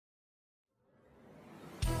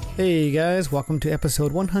Hey guys, welcome to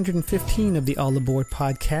episode 115 of the All Aboard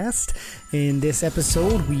podcast. In this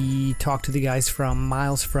episode, we talk to the guys from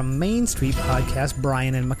Miles from Main Street podcast,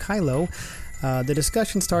 Brian and Mikhailo. The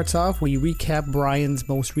discussion starts off, we recap Brian's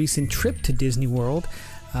most recent trip to Disney World,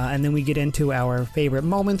 and then we get into our favorite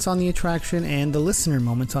moments on the attraction and the listener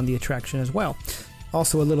moments on the attraction as well.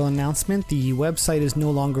 Also, a little announcement, the website is no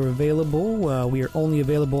longer available. We are only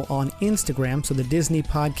available on Instagram, so the Disney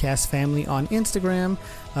Podcast family on Instagram.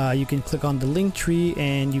 You can click on the link tree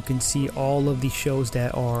and you can see all of the shows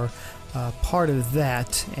that are part of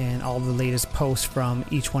that and all the latest posts from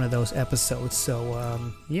each one of those episodes.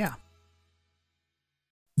 So, yeah.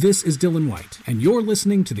 This is Dylan White, and you're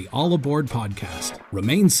listening to the All Aboard podcast.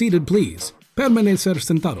 Remain seated, please. Permanecer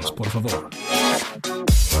sentados, por favor.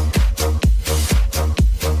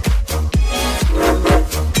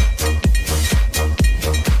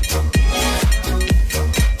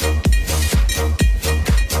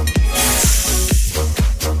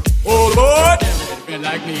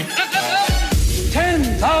 Like me.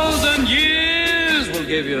 10,000 years will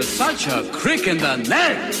give you such a crick in the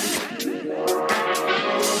neck.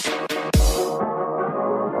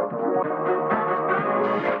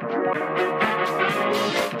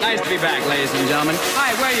 Nice to be back, ladies and gentlemen.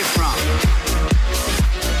 Hi, where are you from?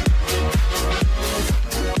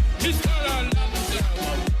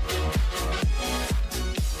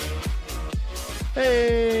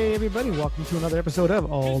 Hey everybody, welcome to another episode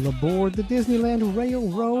of All Aboard the Disneyland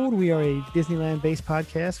Railroad. We are a Disneyland-based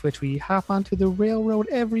podcast, which we hop onto the railroad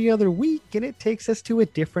every other week, and it takes us to a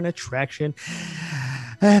different attraction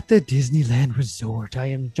at the Disneyland Resort. I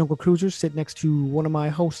am Jungle Cruiser, sitting next to one of my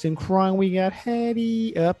hosts in crime. We got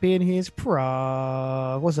Hattie up in his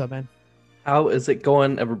prog. What's up, man? How is it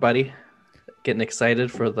going, everybody? Getting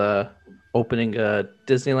excited for the opening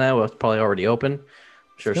Disneyland? Well, it's probably already open. I'm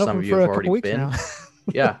sure some of you have already been.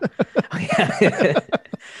 Yeah.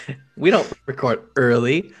 We don't record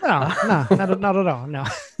early. No, not at all. No.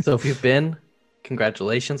 So if you've been,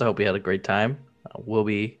 congratulations. I hope you had a great time. We'll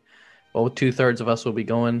be, 2/3 of us will be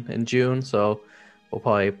going in June. So we'll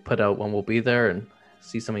probably put out when we'll be there and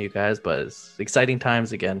see some of you guys. But it's exciting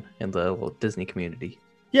times again in the little Disney community.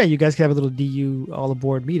 Yeah, you guys can have a little DU All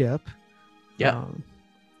Aboard meetup. Yeah.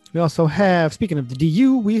 We also have, speaking of the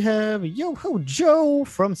DU, we have Yo-Ho Joe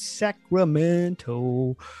from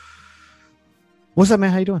Sacramento. What's up,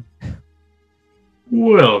 man? How you doing?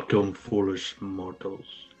 Welcome, foolish mortals.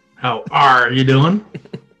 How are you doing?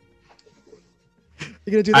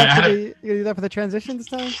 You gonna do that? You gonna do that for the transition this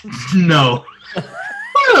time? No.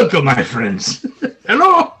 Welcome, my friends.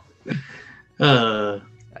 Hello.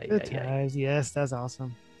 Good times. Yes, that's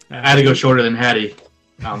awesome. I had to go shorter than Hattie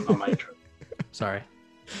on my trip. Sorry.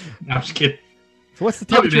 No, I'm just kidding. So what's the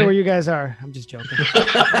temperature where you guys are? I'm just joking.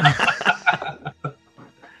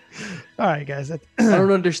 All right, guys. I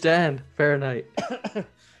don't understand Fahrenheit.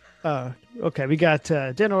 Okay, we got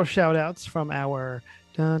general shout outs from our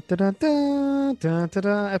episode,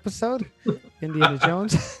 Indiana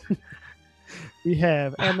Jones. We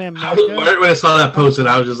have MM. When I saw that posted,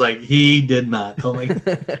 I was just like, he did not. Oh my God.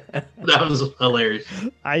 That was hilarious.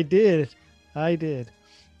 I did.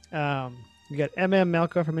 We got MM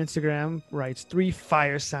Melka from Instagram writes 3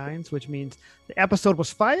 fire signs, which means the episode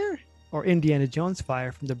was fire or Indiana Jones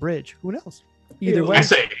fire from the bridge. Who knows? Either way. I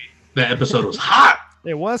say the episode was hot.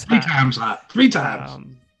 It was Three hot. times hot. 3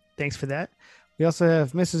 times. Thanks for that. We also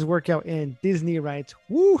have Mrs. Workout in Disney writes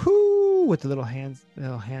woohoo with the little hands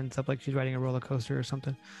up like she's riding a roller coaster or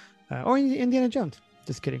something. Or Indiana Jones.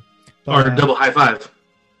 Just kidding. But, or double high five.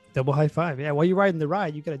 Double high five. Yeah, while you're riding the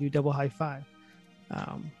ride, you got to do double high five.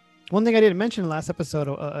 One thing I didn't mention in the last episode,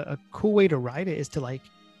 a cool way to ride it is to like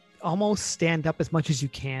almost stand up as much as you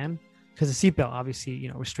can, because the seatbelt obviously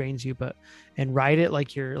restrains you, and ride it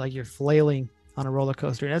like you're flailing on a roller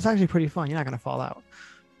coaster. And that's actually pretty fun. You're not gonna fall out.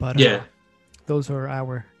 But yeah, those are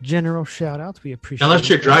our general shout outs. We appreciate unless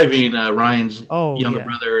you're driving Ryan's younger yeah.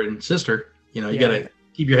 brother and sister. You gotta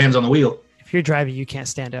keep your hands on the wheel. If you're driving, you can't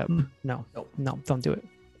stand up. No, don't do it.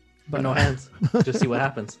 But no hands. Just see what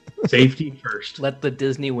happens. Safety first. Let the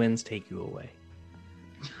Disney winds take you away.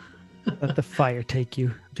 Let the fire take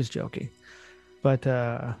you. Just joking. But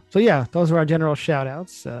so yeah, those are our general shout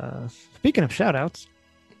outs. Speaking of shout outs,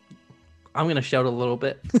 I'm going to shout a little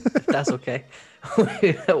bit, if that's okay.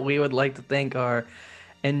 We would like to thank our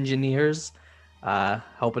engineers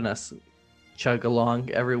helping us chug along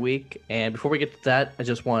every week. And before we get to that, I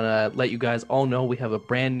just want to let you guys all know we have a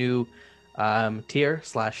brand new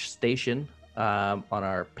tier/station on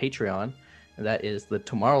our Patreon, and that is the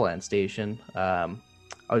Tomorrowland station.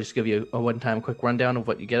 I'll just give you a one-time quick rundown of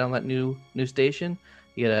what you get on that new station.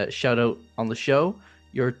 You get a shout out on the show.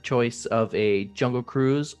 your choice of a Jungle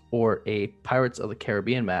Cruise or a Pirates of the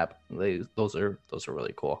Caribbean map. Those are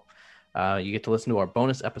really cool. You get to listen to our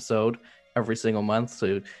bonus episode every single month,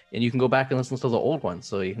 and you can go back and listen to the old ones.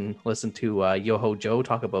 So you can listen to Yoho Joe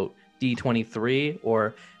talk about D23,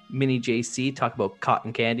 or Mini JC talk about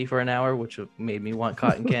cotton candy for an hour, which made me want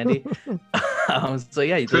cotton candy. So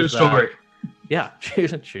yeah, true story. Yeah,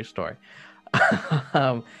 true story.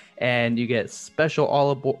 And you get special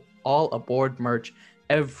all aboard merch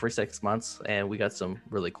every 6 months, and we got some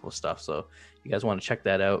really cool stuff. So you guys want to check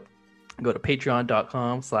that out, go to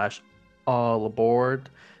patreon.com/allaboard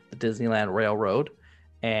the Disneyland Railroad,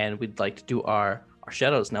 and we'd like to do our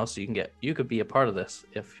shout outs now, so you could be a part of this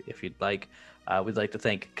if you'd like. We'd like to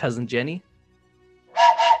thank Cousin Jenny,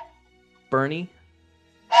 Bernie,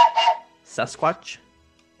 Sasquatch,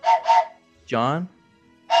 John,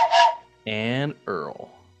 and Earl.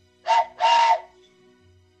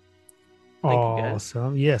 Thank you, guys.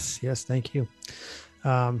 Awesome. Yes, thank you.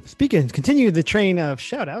 Continue the train of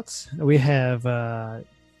shout outs. We have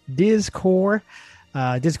Dizcore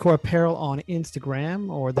Apparel on Instagram,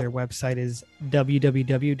 or their website is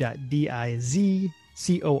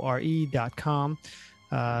www.dizcore.com.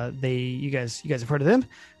 You guys have heard of them.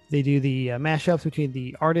 They do the mashups between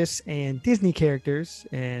the artists and Disney characters,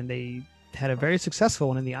 and they had a very successful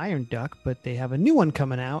one in the Iron Duck, but they have a new one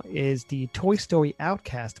coming out, is the Toy Story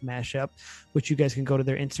Outcast mashup, which you guys can go to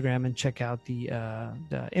their Instagram and check out the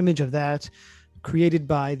image of that, created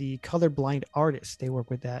by the colorblind artist. They work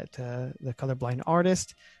with that, the colorblind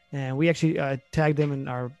artist, and we actually tagged them in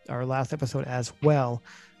our last episode as well.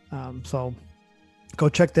 So go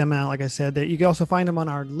check them out. Like I said, you can also find them on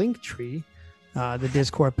our link tree, the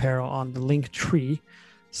Discord Apparel on the link tree.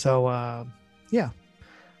 So yeah.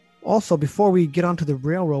 Also, before we get onto the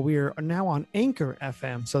railroad, we are now on Anchor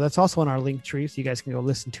FM. So that's also on our link tree. So you guys can go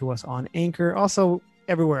listen to us on Anchor. Also,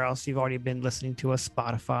 everywhere else you've already been listening to us,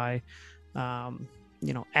 Spotify,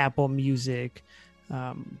 Apple Music.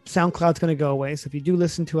 SoundCloud's going to go away. So if you do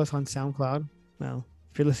listen to us on SoundCloud, well,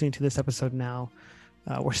 if you're listening to this episode now,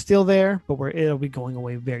 we're still there, but it'll be going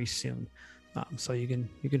away very soon. So you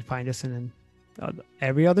can find us in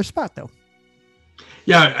every other spot, though.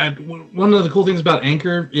 Yeah, one of the cool things about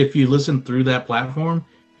Anchor, if you listen through that platform,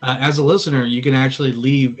 as a listener, you can actually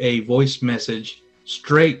leave a voice message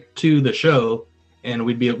straight to the show, and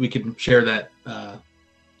we can share that on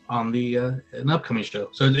an upcoming show.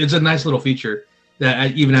 So it's a nice little feature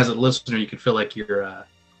that even as a listener, you can feel like you're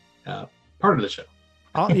part of the show.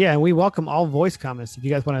 Yeah, and we welcome all voice comments. If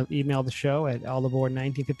you guys want to email the show at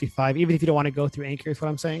allaboard1955, even if you don't want to go through Anchor, is what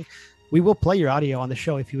I'm saying, we will play your audio on the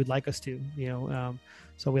show if you would like us to.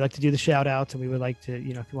 So we like to do the shout outs, and we would like to, if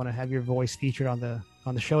you want to have your voice featured on the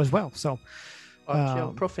show as well. So watch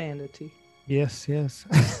your profanity. Yes.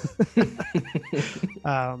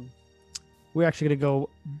 We're actually going to go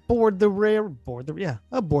aboard the railroad.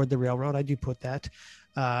 I do put that.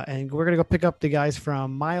 And we're going to go pick up the guys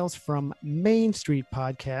from Miles from Main Street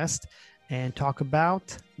podcast and talk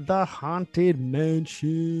about the Haunted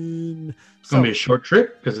Mansion. It's going to be a short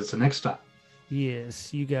trip because it's the next stop.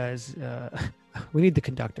 Yes, you guys, we need the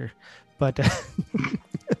conductor, but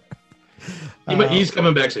he's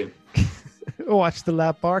coming back soon. Watch the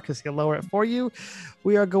lap bar because he'll lower it for you.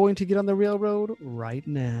 We are going to get on the railroad right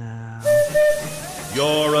now.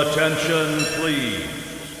 Your attention, please.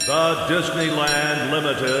 The Disneyland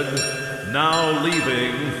Limited now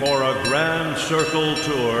leaving for a grand circle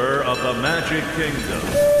tour of the Magic Kingdom.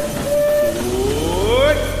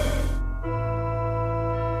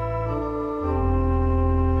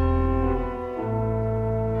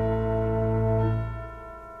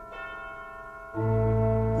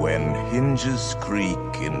 When hinges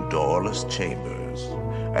creak in doorless chambers,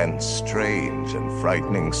 and strange and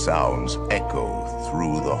frightening sounds echo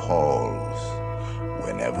through the halls,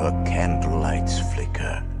 whenever candlelights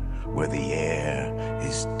flicker, where the air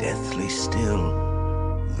is deathly still,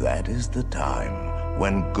 that is the time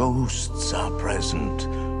when ghosts are present,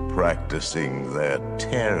 practicing their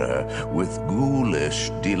terror with ghoulish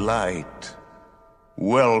delight.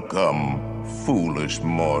 Welcome, foolish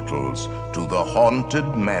mortals, to the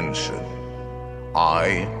Haunted Mansion.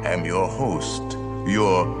 I am your host,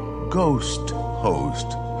 your ghost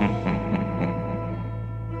host.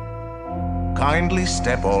 Kindly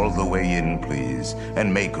step all the way in, please,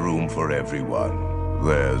 and make room for everyone.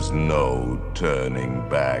 There's no turning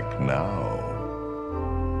back now.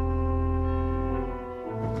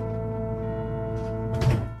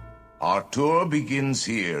 Our tour begins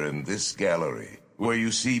here in this gallery, where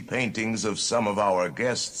you see paintings of some of our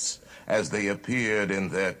guests as they appeared in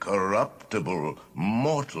their corruptible,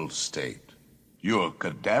 mortal state. Your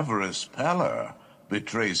cadaverous pallor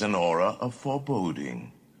betrays an aura of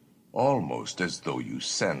foreboding, almost as though you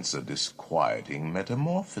sense a disquieting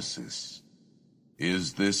metamorphosis.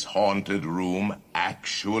 Is this haunted room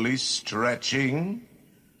actually stretching?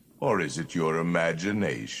 Or is it your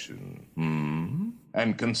imagination?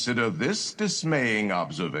 And consider this dismaying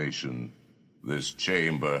observation. This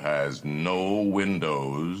chamber has no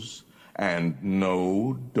windows and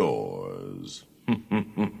no doors.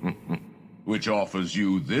 Which offers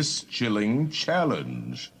you this chilling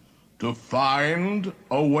challenge to find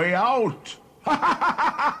a way out.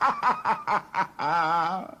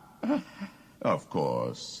 Of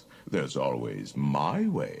course, there's always my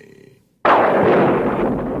way.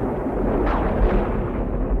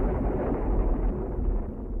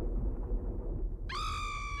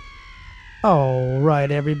 All right,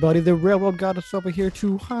 everybody. The railroad got us over here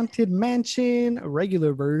to Haunted Mansion,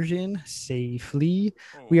 regular version, safely.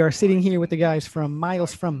 We are sitting here with the guys from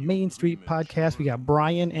Miles from Main Street podcast. We got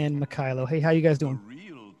Brian and Mikhailo. Hey, how you guys doing?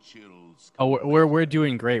 Oh, we're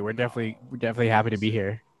doing great. We're definitely happy to be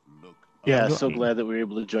here. Yeah, so glad that we were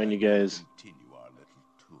able to join you guys.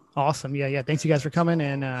 Awesome. Yeah. Thanks you guys for coming.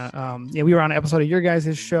 And we were on an episode of your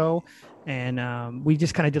guys' show. And we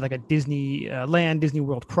just kind of did like a Disney Disney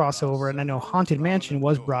World crossover. And I know Haunted Mansion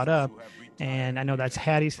was brought up. And I know that's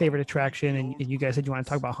Hattie's favorite attraction. And you guys said you want to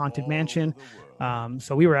talk about Haunted Mansion.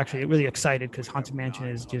 So we were actually really excited because Haunted Mansion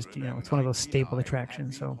is just, it's one of those staple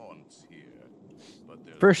attractions. So.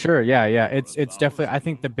 For sure. Yeah. It's definitely, I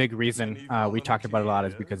think the big reason we talked about it a lot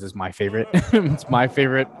is because it's my favorite. It's my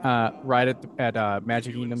favorite ride at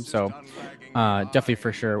Magic Kingdom. So definitely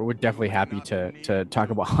for sure. We're definitely happy to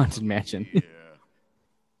talk about Haunted Mansion.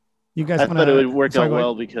 You guys I thought it would work out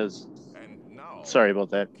well because, sorry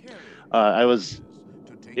about that. I was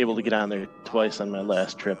able to get on there twice on my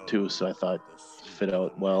last trip too. So I thought it fit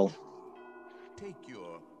out well.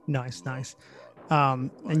 Nice.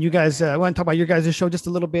 And you guys want to talk about your guys' show just a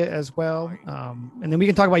little bit as well. And then we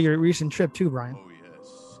can talk about your recent trip too, Brian.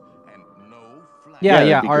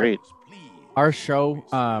 Yeah. Great. Our show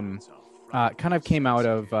kind of came out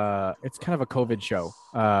of, it's kind of a COVID show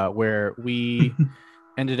where we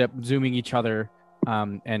ended up Zooming each other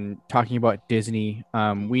and talking about Disney.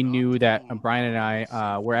 We knew that Brian and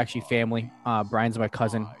I were actually family. Brian's my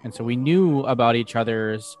cousin. And so we knew about each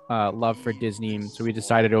other's love for Disney. So we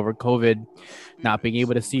decided over COVID, not being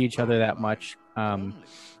able to see each other that much,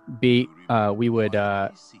 we would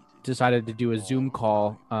decided to do a Zoom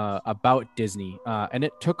call about Disney. And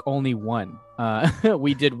it took only one.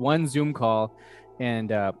 We did one Zoom call and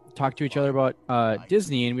talked to each other about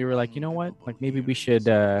Disney. And we were like, you know what? Like maybe we should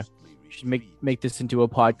make this into a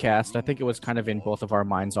podcast. I think it was kind of in both of our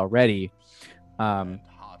minds already.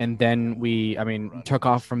 And then we took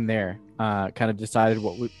off from there, kind of decided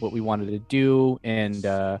what we wanted to do and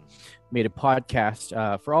made a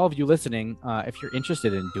podcast. For all of you listening, if you're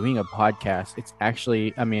interested in doing a podcast, it's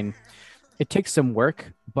actually, it takes some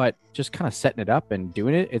work, but just kind of setting it up and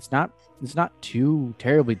doing it, it's not too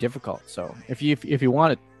terribly difficult. So if you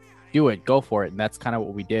want to do it, go for it. And that's kind of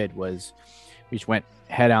what we did was we just went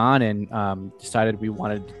head on and decided we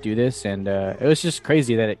wanted to do this. And it was just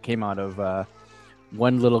crazy that it came out of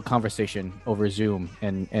one little conversation over Zoom.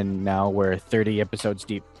 And now we're 30 episodes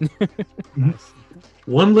deep.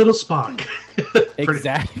 One little Spock.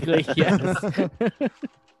 Exactly. Yes.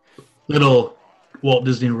 Little Walt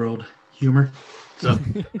Disney World humor. So,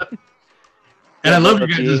 and I love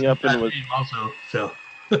you guys also. So,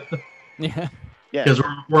 yeah, because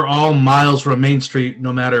we're all miles from Main Street,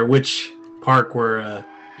 no matter which park we're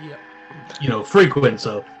frequent.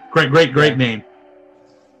 So great name.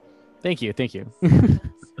 Thank you.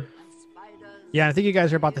 Yeah, I think you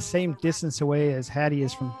guys are about the same distance away as Hattie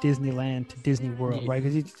is from Disneyland to Disney World, right?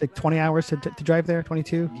 Because it's like 20 hours to drive there,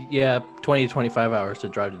 22? Yeah, 20 to 25 hours to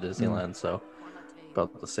drive to Disneyland, so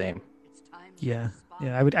about the same. Yeah,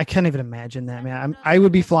 I can't even imagine that, man. I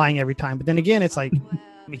would be flying every time, but then again, it's like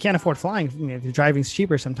we can't afford flying. The driving's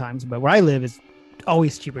cheaper sometimes, but where I live is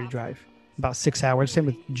always cheaper to drive. About 6 hours. Same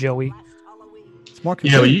with Joey. It's more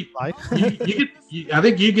convenient. I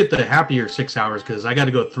think you get the happier 6 hours because I got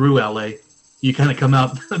to go through LA. You kind of come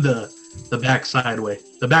out the backside way.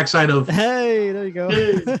 The backside of hey, there you go.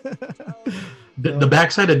 the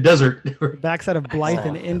backside of desert. Backside of Blythe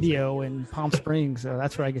and Indio and Palm Springs. So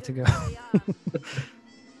that's where I get to go.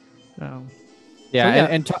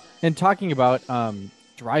 And talking about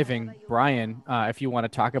driving, Brian, if you want to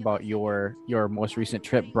talk about your most recent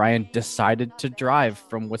trip, Brian decided to drive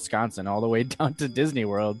from Wisconsin all the way down to Disney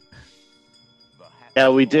World. Yeah,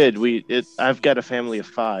 we did. I've got a family of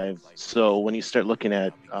 5, so when you start looking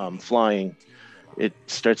at flying, it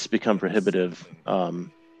starts to become prohibitive. And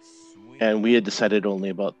and we had decided only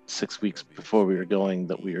about 6 weeks before we were going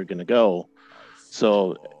that we were going to go.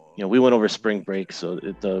 So, we went over spring break, so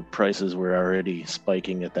the prices were already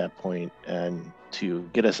spiking at that point, and to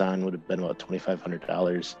get us on would have been about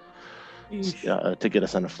 $2,500 to get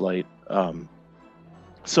us on a flight.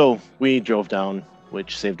 So we drove down,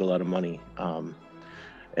 which saved a lot of money.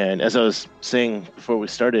 And as I was saying before we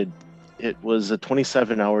started, it was a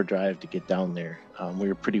 27-hour drive to get down there. We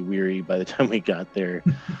were pretty weary by the time we got there.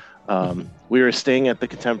 We were staying at the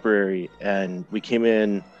Contemporary, and we came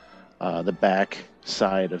in the back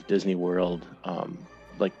side of Disney World,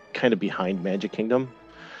 like kind of behind Magic Kingdom.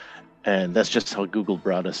 And that's just how Google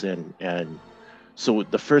brought us in. And so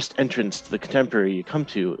the first entrance to the Contemporary you come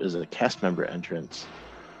to is a cast member entrance.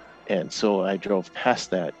 And so I drove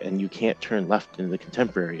past that, and you can't turn left into the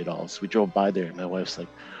Contemporary at all. So we drove by there, and my wife's like,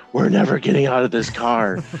 "We're never getting out of this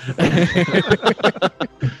car." I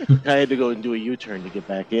had to go and do a U-turn to get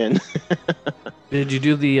back in. Did you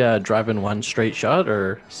do the drive-in one straight shot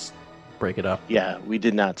or break it up? Yeah, we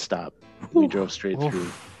did not stop. We drove straight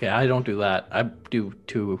through. Yeah, I don't do that. I do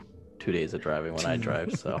two days of driving when I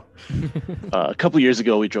drive. So a couple years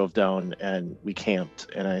ago, we drove down and we camped,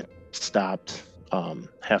 and I stopped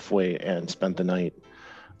halfway and spent the night.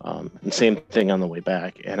 And same thing on the way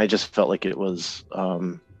back. And I just felt like it was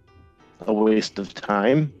a waste of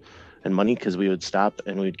time and money, because we would stop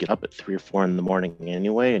and we'd get up at 3 or 4 in the morning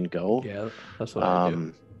anyway and go. Yeah, that's what I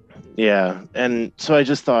do. Yeah, and so I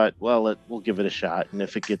just thought, well, we'll give it a shot, and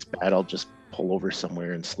if it gets bad, I'll just pull over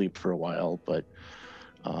somewhere and sleep for a while. But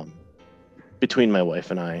between my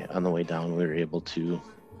wife and I, on the way down, we were able to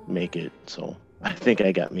make it. So I think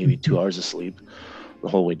I got maybe 2 hours of sleep the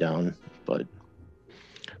whole way down, but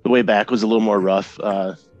the way back was a little more rough.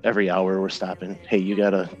 Every hour we're stopping. Hey, you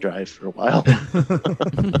gotta drive for a while.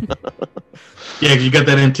 Yeah, because you got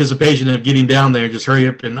that anticipation of getting down there. Just hurry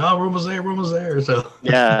up and we're almost there. So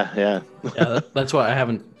yeah. That's why I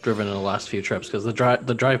haven't driven in the last few trips, because the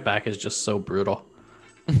drive back is just so brutal.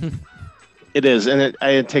 It is, and I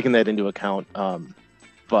had taken that into account.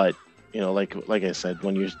 But like I said,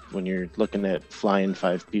 when you're looking at flying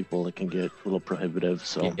 5 people, it can get a little prohibitive.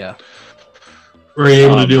 So yeah. Were you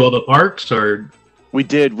able to do all the parks, or? We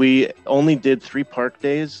did. We only did 3 park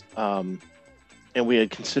days, and we had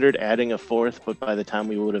considered adding a 4th, but by the time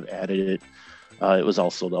we would have added it, it was all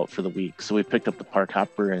sold out for the week. So we picked up the Park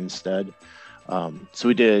Hopper instead. So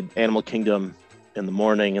we did Animal Kingdom in the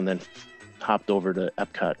morning, and then hopped over to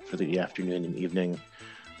Epcot for the afternoon and evening,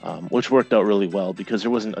 which worked out really well because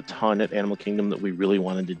there wasn't a ton at Animal Kingdom that we really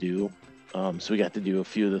wanted to do. So we got to do a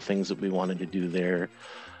few of the things that we wanted to do there.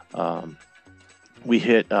 We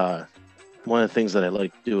hit... one of the things that I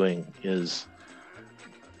like doing is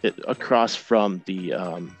across from the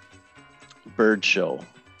bird show,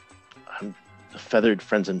 Feathered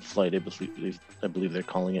Friends in Flight, I believe they're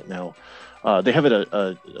calling it now. They have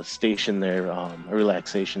a station there, a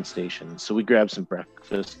relaxation station. So we grabbed some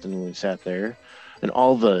breakfast and we sat there, and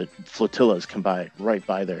all the flotillas come by right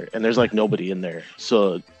by there, and there's like nobody in there.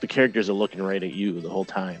 So the characters are looking right at you the whole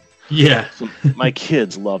time. Yeah. So my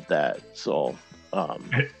kids love that. So.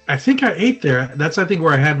 I think I ate there. That's, I think,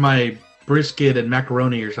 where I had my brisket and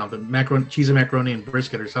macaroni or something. Cheese and macaroni and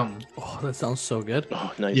brisket or something. Oh, that sounds so good.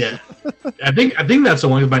 Oh, nice. Yeah. I think that's the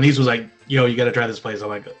one. My niece was like, "Yo, you got to try this place." I'm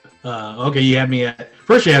like, "Okay." You had me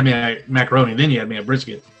at macaroni, then you had me at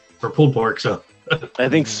brisket for pulled pork. So I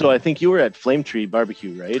think so. I think you were at Flame Tree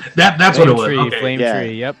Barbecue, right? That's what it was. Okay. Flame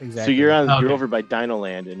Tree. Yep, exactly. So you're over by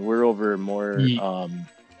Dinoland, and we're over more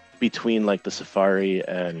between like the Safari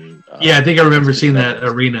and. Yeah, I think I remember seeing that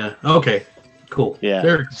arena. Okay, cool.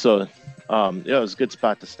 Yeah. So, it was a good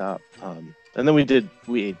spot to stop. And then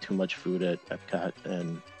we ate too much food at Epcot,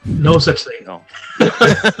 and no such thing. No.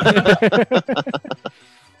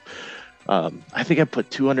 I think I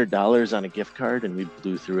put $200 on a gift card, and we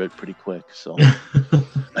blew through it pretty quick. So,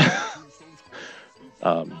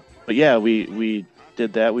 but yeah, we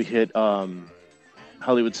did that. We hit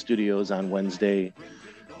Hollywood Studios on Wednesday.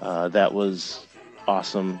 That was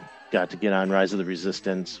awesome. Got to get on Rise of the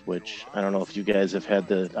Resistance, which I don't know if you guys have had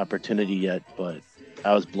the opportunity yet, but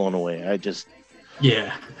I was blown away. The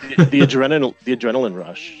adrenaline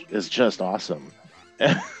rush is just awesome.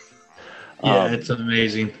 It's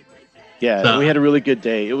amazing. Yeah, so, we had a really good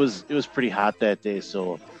day. It was pretty hot that day,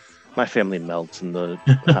 so my family melts in the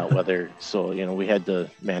hot weather. So we had to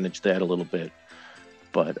manage that a little bit,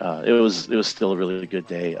 but it was still a really good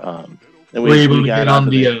day. And were you able to get on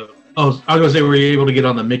the? I was gonna say, were you able to get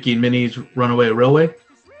on the Mickey and Minnie's Runaway Railway?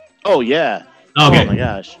 Oh yeah. Okay. Oh my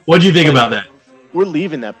gosh. What do you think about that? We're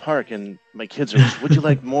leaving that park, and my kids are, "Would you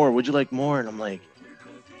like more? Would you like more?" And I'm like,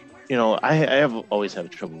 I have always had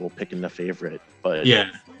trouble picking the favorite, but Yeah.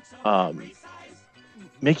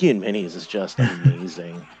 Mickey and Minnie's is just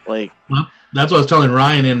amazing. Like, Well, that's what I was telling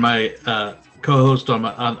Ryan and my co-host on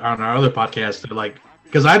our other podcast. They're like,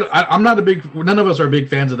 because I'm not none of us are big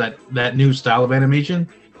fans of that new style of animation,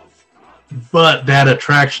 but that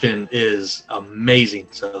attraction is amazing.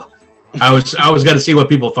 So I was got to see what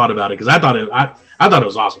people thought about it, because I thought it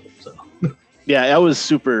was awesome. So yeah, I was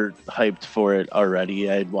super hyped for it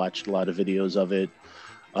already. I had watched a lot of videos of it.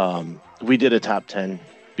 We did a top 10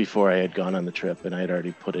 before I had gone on the trip, and I had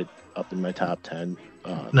already put it up in my top 10.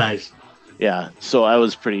 Nice. Yeah, so I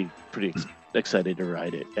was pretty excited to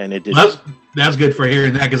ride it, and it did. Well, that's good for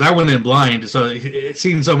hearing that, because I went in blind, so it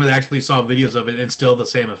seemed someone that actually saw videos of it and still the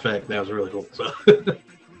same effect. That was really cool. So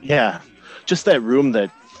yeah, just that room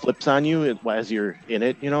that flips on you as you're in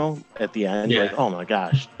it, at the end. Yeah. Like, oh my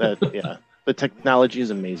gosh, the technology is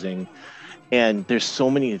amazing. And there's so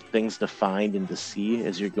many things to find and to see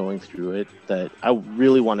as you're going through it that I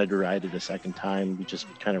really wanted to ride it a second time. We just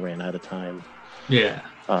kind of ran out of time. yeah.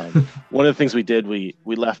 One of the things we did, we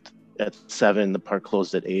left at 7, the park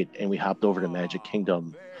closed at 8, and we hopped over to Magic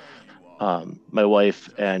Kingdom. My wife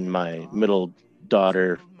and my middle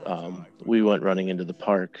daughter, we went running into the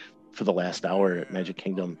park for the last hour at Magic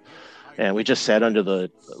Kingdom. And we just sat under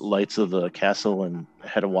the lights of the castle and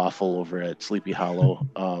had a waffle over at Sleepy Hollow.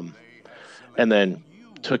 And then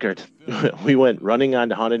we went running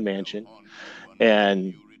onto Haunted Mansion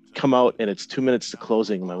and come out, and it's 2 minutes to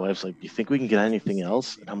closing. And my wife's like, "Do you think we can get anything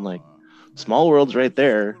else?" And I'm like, "Small World's right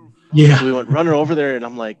there." Yeah. So we went running over there, and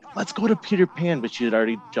I'm like, "Let's go to Peter Pan." But she had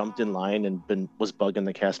already jumped in line and was bugging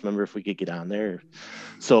the cast member if we could get on there.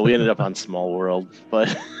 So we ended up on Small World.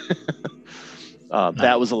 But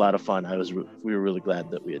that was a lot of fun. We were really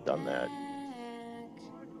glad that we had done that.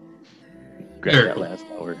 Grabbed that last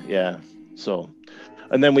hour. Yeah. So,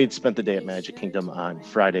 and then we'd spent the day at Magic Kingdom on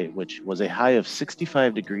Friday, which was a high of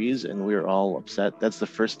 65 degrees, and we were all upset. That's the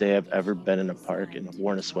first day I've ever been in a park and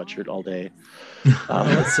worn a sweatshirt all day.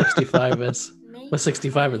 What 65 is? What's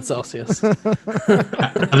 65 in Celsius? I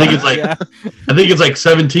think it's like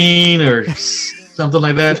 17 or something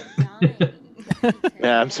like that.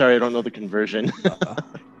 Yeah, I'm sorry, I don't know the conversion.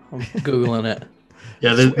 I'm Googling it.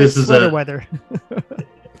 Yeah, this is sweater weather.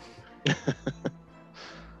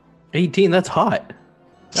 18, that's hot.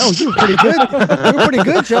 Oh, you were pretty good. You were pretty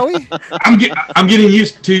good, Joey. I'm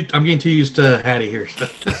getting too used to Hattie here.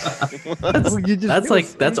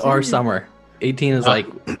 That's our summer. 18 is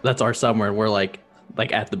that's our summer, and we're like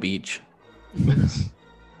at the beach. But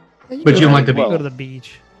you don't like the beach. Go to the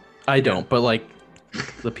beach. I don't, but like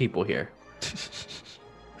the people here.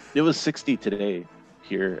 It was 60 today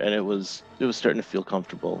here, and it was starting to feel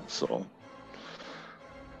comfortable. So,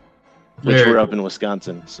 which we're up in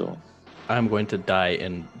Wisconsin, so I'm going to die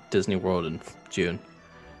in Disney World in June.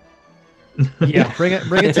 Yeah, bring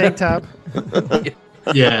a tank top.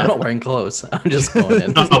 Yeah, I'm not wearing clothes. I'm just going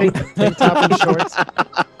in. Tank top and shorts.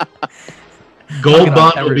 Gold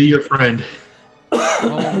Bond will be your friend.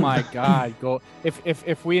 Oh my God!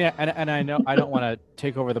 If we and I know I don't want to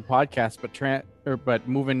take over the podcast, but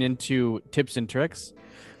moving into tips and tricks,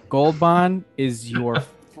 Gold Bond is your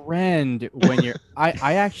friend when you're.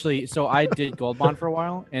 I actually I did Gold Bond for a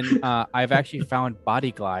while, and I've actually found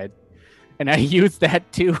Body Glide, and I use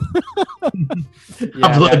that too.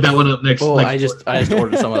 I'll load that one up next. Oh, I just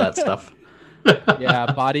ordered some of that stuff. Yeah,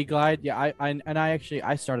 Body Glide. Yeah,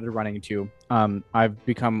 I started running too. I've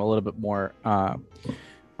become a little bit more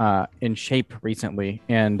in shape recently,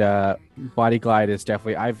 and Body Glide is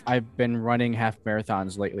definitely. I've been running half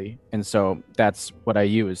marathons lately, and so that's what I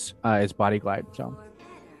use is Body Glide. So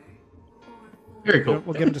very cool.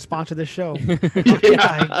 We'll get him to sponsor this show.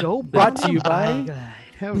 Go brought to you by.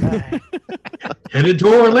 All right. Headed to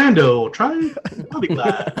Orlando. Try Body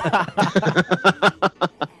Glide.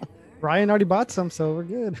 Ryan already bought some, so we're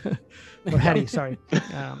good. Or Hattie, sorry.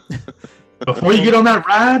 Before you get on that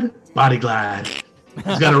ride, Body Glide.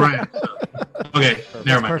 He's got it right. Okay,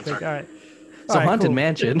 never mind. Perfect. All right. So Haunted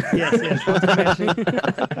Mansion. Yes, Haunted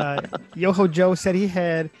Mansion. Yoho Joe said he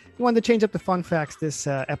wanted to change up the fun facts this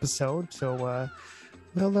episode. So,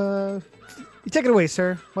 you take it away,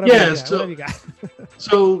 sir. Whatever you got.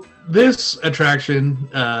 So this attraction,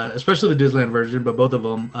 especially the Disneyland version, but both of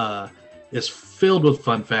them, is filled with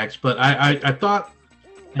fun facts. But I thought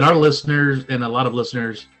that our listeners and a lot of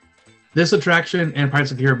listeners, this attraction and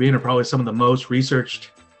Pirates of the Caribbean are probably some of the most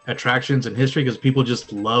researched attractions in history, because people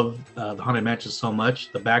just love the Haunted Mansion so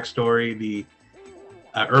much, the backstory, the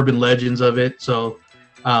urban legends of it. So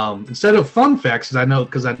instead of fun facts,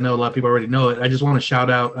 because I know a lot of people already know it, I just want to shout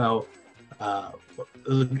out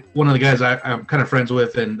one of the guys I'm kind of friends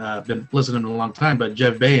with and been listening to him a long time, but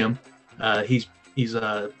Jeff Bayham, he's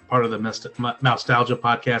part of the Nostalgia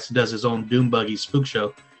podcast. He does his own Doom Buggy Spook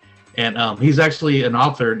Show, and he's actually an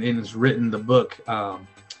author and has written the book,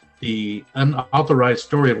 The Unauthorized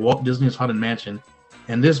Story of Walt Disney's Haunted Mansion.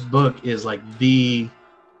 And this book is like the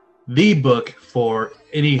book for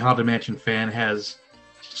any Haunted Mansion fan. Has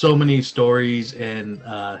so many stories and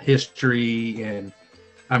history, and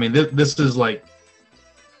I mean this is like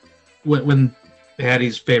when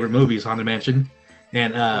Hattie's favorite movies, Haunted Mansion,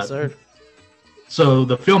 and Yes, sir. so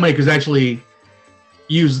the filmmakers actually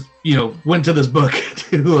went to this book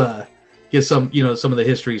to get some of the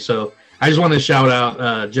history. So I just want to shout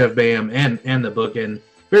out Jeff Bayham and the book, and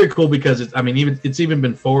very cool because it's even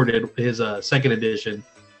been forwarded. His second edition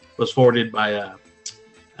was forwarded by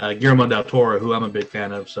Guillermo del Toro, who I'm a big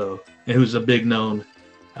fan of, and who's a big known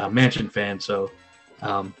Mansion fan. So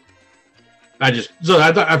I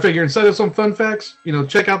figured instead of some fun facts,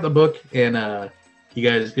 check out the book, and you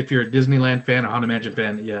guys, if you're a Disneyland fan or Haunted Mansion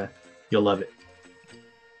fan, you'll love it.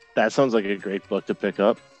 That sounds like a great book to pick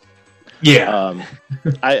up. Yeah,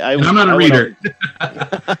 I'm not a reader,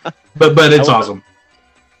 but it's awesome.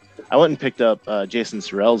 I went and picked up Jason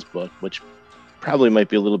Sorrell's book, which probably might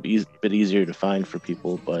be a little bit easier to find for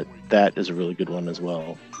people, but that is a really good one as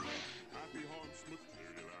well.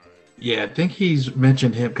 Yeah, I think he's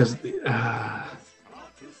mentioned him because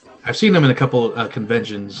I've seen him in a couple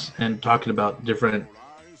conventions and talking about different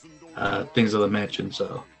things of the mansion.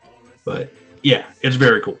 So, but yeah, it's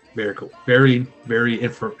very cool, very, very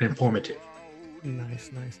informative. Nice.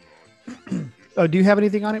 Oh, do you have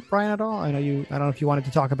anything on it, Brian, at all? I don't know if you wanted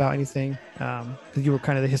to talk about anything. You were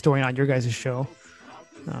kind of the historian on your guys' show.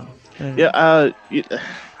 I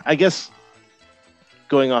guess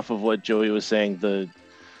going off of what Joey was saying, the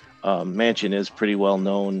mansion is pretty well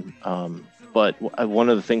known. But one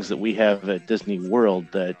of the things that we have at Disney World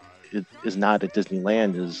that is not at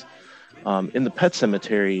Disneyland is in the Pet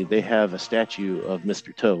Cemetery, they have a statue of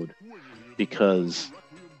Mr. Toad because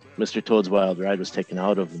Mr. Toad's Wild Ride was taken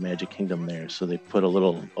out of the Magic Kingdom there, so they put a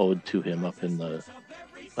little ode to him up in the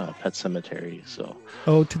Pet Cemetery. So,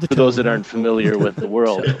 to the for those that aren't familiar with the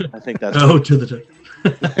world, I think that's to the Toad.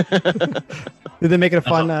 Did they make it a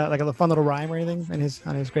fun, like a fun little rhyme or anything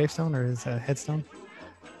on his gravestone or his headstone?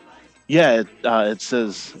 Yeah, it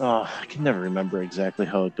says. I can never remember exactly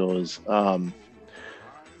how it goes.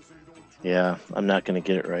 Yeah, I'm not going to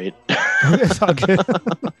get it right. It's all good.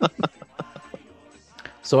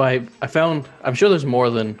 So I found, I'm sure there's more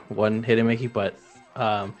than one hidden Mickey, but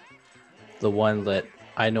the one that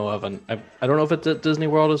I know of, and I don't know if it's at Disney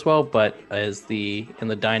World as well, but is in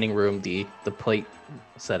the dining room, the plate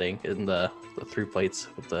setting in the 3 plates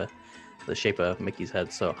with the shape of Mickey's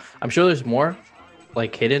head. So I'm sure there's more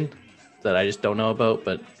like hidden that I just don't know about,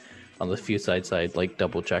 but on the few sites I like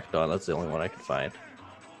double checked on, that's the only one I could find.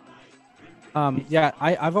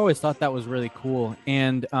 I've always thought that was really cool.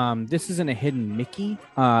 And this isn't a hidden Mickey.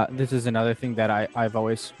 This is another thing that I've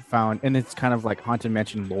always found, and it's kind of like Haunted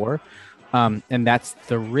Mansion lore. And that's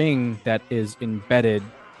the ring that is embedded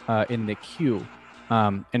in the queue.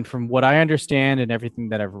 And from what I understand and everything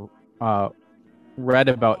that I've read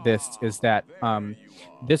about this is that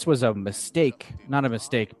this was a mistake, not a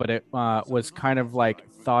mistake, but it was kind of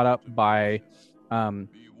like thought up by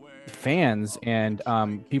fans and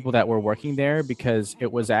people that were working there, because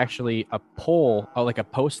it was actually a pole, like a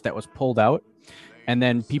post that was pulled out, and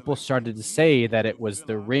then people started to say that it was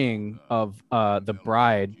the ring of the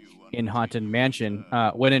bride in Haunted Mansion,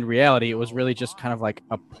 when in reality it was really just kind of like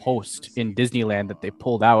a post in Disneyland that they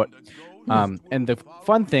pulled out. And the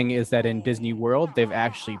fun thing is that in Disney World they've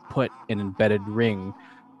actually put an embedded ring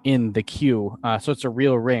in the queue, so it's a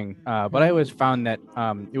real ring. But I always found that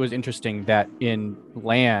it was interesting that in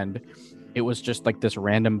Land it was just like this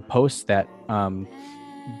random post that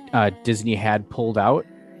Disney had pulled out,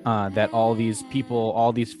 that all these people,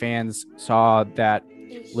 all these fans saw that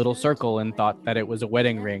little circle and thought that it was a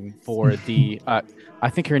wedding ring for the I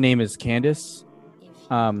think her name is Candace,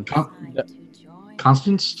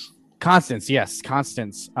 Constance, yes,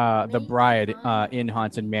 Constance, the bride in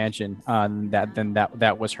Haunted Mansion.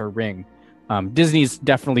 That was her ring. Disney's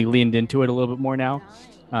definitely leaned into it a little bit more now,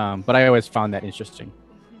 but I always found that interesting.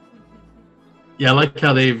 Yeah, I like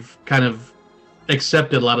how they've kind of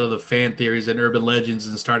accepted a lot of the fan theories and urban legends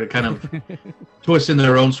and started kind of twisting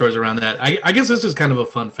their own stories around that. I guess this is kind of a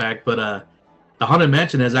fun fact, but the Haunted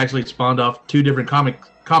Mansion has actually spawned off 2 different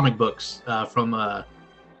comic books from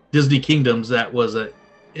Disney Kingdoms.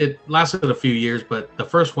 It lasted a few years, but the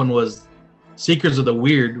first one was Seekers of the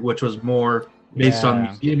Weird, which was more based on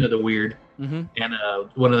Museum of the Weird. Mm-hmm. and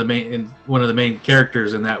one of the main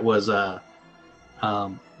characters in that was I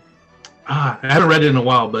haven't read it in a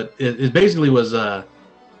while, but it basically was a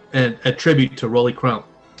tribute to Rolly Crump,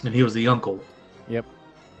 and he was the uncle. Yep.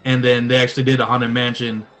 And then they actually did a Haunted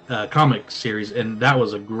Mansion comic series, and that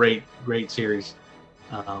was a great series.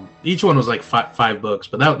 Each one was like five books,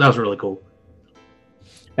 but that was really cool.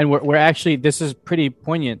 And we're actually, this is pretty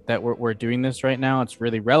poignant that we're doing this right now. It's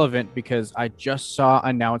really relevant because I just saw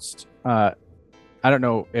announced, I don't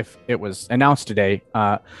know if it was announced today,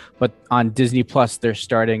 but on Disney Plus, they're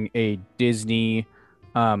starting a Disney,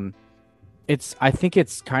 I think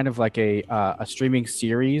it's kind of like a streaming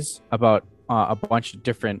series about a bunch of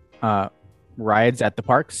different rides at the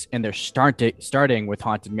parks, and they're starting with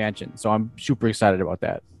Haunted Mansion. So I'm super excited about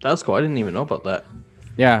that. That's cool. I didn't even know about that.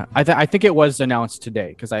 Yeah, I think it was announced today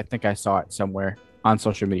because I think I saw it somewhere on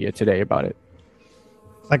social media today about it.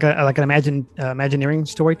 Like an Imagineering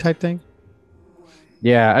story type thing.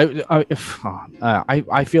 Yeah,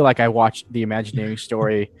 I feel like I watched the Imagineering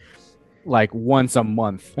story like once a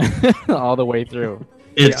month, all the way through.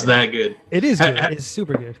 It's that good. It is good. It's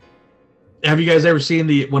super good. Have you guys ever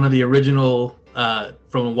seen one of the original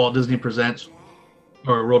from Walt Disney Presents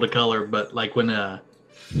or World of Color? But like when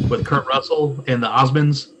with Kurt Russell and the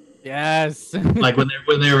Osmonds. Yes. Like when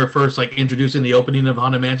they were first like introducing the opening of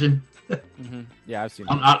Haunted Mansion. Mm-hmm. Yeah, I've seen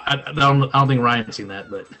it. I don't think Ryan's seen that,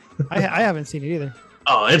 but I haven't seen it either.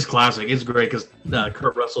 Oh, it's classic. It's great because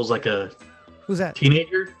Kurt Russell's like a who's that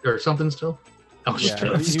teenager or something still. Oh, yeah, he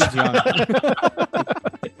was young.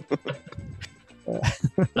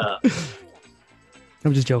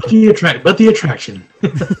 I'm just joking. But the attraction.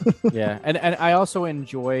 Yeah, and I also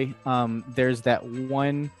enjoy. There's that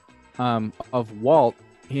one of Walt,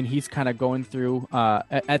 and he's kind of going through.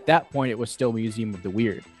 At that point, it was still Museum of the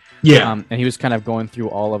Weird. Yeah, and he was kind of going through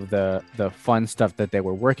all of the fun stuff that they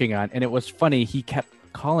were working on, and it was funny. He kept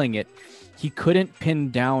calling it. He couldn't pin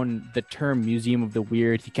down the term Museum of the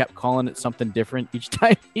Weird. He kept calling it something different each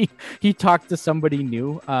time he talked to somebody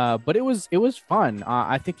new. But it was fun.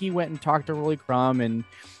 I think he went and talked to Rolly Crumb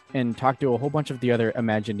and talked to a whole bunch of the other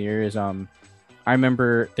Imagineers. I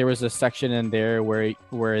remember there was a section in there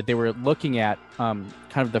where they were looking at kind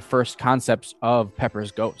of the first concepts of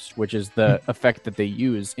Pepper's Ghost, which is the effect that they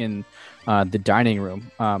use in the dining room.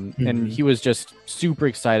 And he was just super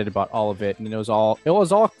excited about all of it. And it was all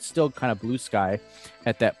still kind of blue sky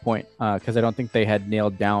at that point because I don't think they had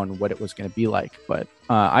nailed down what it was going to be like. But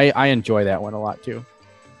I enjoy that one a lot too.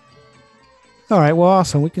 All right, well,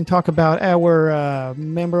 awesome. We can talk about our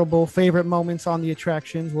memorable favorite moments on the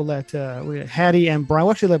attractions. We'll let Hattie and Brian.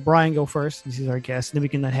 We'll actually let Brian go first. This is our guest. And then we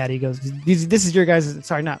can let Hattie go. This is your guys'.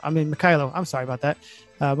 Sorry, Mikhailo. I'm sorry about that.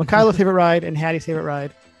 Mikhailo's favorite ride and Hattie's favorite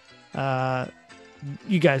ride.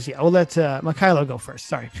 You guys, yeah. We'll let Mikhailo go first.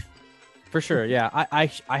 Sorry. For sure, yeah.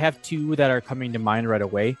 I have two that are coming to mind right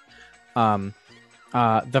away.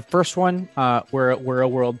 The first one, we're a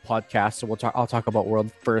World podcast, so I'll talk about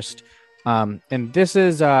World first. And this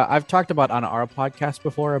is I've talked about on our podcast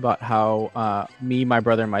before about how me, my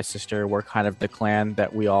brother, and my sister were kind of the clan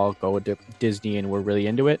that we all go to Disney and we're really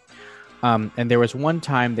into it. And there was one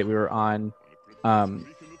time that we were on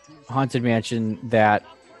Haunted Mansion that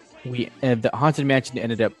the Haunted Mansion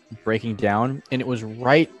ended up breaking down, and it was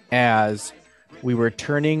right as we were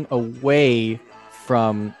turning away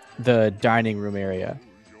from the dining room area.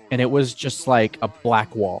 And it was just like a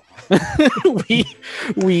black wall.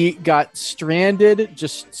 we got stranded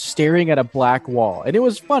just staring at a black wall. And it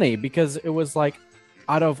was funny because it was like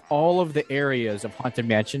out of all of the areas of Haunted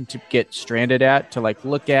Mansion to get stranded at, to like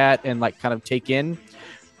look at and like kind of take in,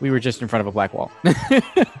 we were just in front of a black wall.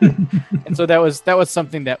 And so that was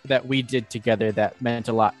something that we did together that meant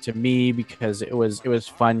a lot to me because it was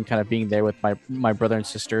fun kind of being there with my brother and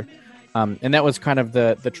sister. And that was kind of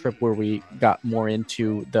the trip where we got more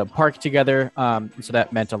into the park together. So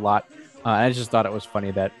that meant a lot. I just thought it was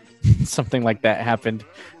funny that something like that happened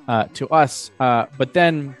to us. But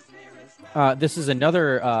then this is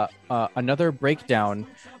another breakdown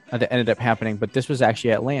that ended up happening, but this was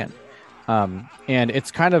actually at Land. And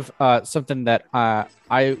it's kind of something that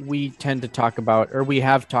we tend to talk about, or we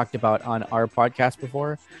have talked about on our podcast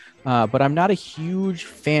before. But I'm not a huge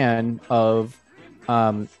fan of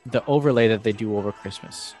the overlay that they do over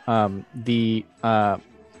Christmas. Like the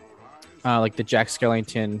Jack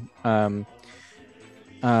Skellington.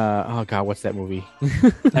 Oh God, what's that movie?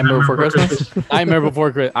 Nightmare Before Christmas. Nightmare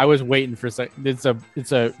Before Christmas. I was waiting for it's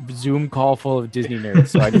a Zoom call full of Disney nerds,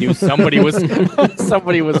 so I knew somebody was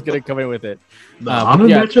gonna come in with it. The Haunted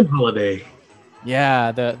Mansion Holiday.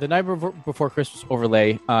 Yeah, the Nightmare Before Christmas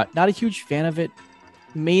overlay. Not a huge fan of it.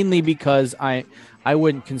 Mainly because I I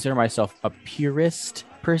wouldn't consider myself a purist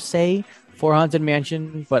per se for Haunted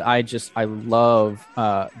Mansion, but I love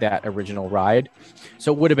that original ride.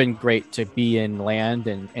 So it would have been great to be in land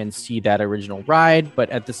and see that original ride, but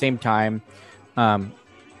at the same time,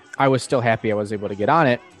 I was still happy I was able to get on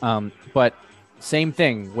it. But same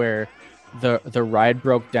thing where the ride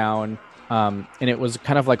broke down, and it was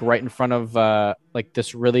kind of like right in front of like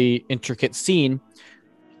this really intricate scene.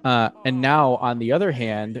 And now on the other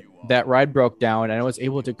hand, that ride broke down and I was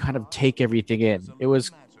able to kind of take everything in. It was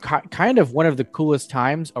kind of one of the coolest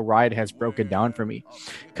times a ride has broken down for me,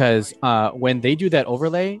 because when they do that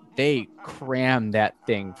overlay, they cram that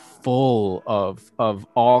thing full of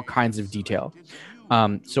all kinds of detail.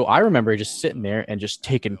 So I remember just sitting there and just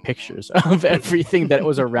taking pictures of everything that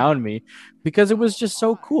was around me, because it was just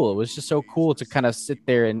so cool. It was just so cool to kind of sit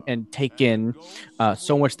there and take in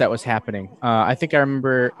so much that was happening. I think I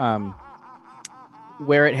remember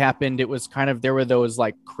where it happened. It was kind of, there were those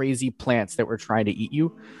like crazy plants that were trying to eat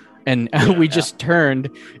you. And we just turned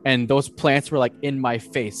and those plants were like in my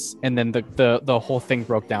face. And then the whole thing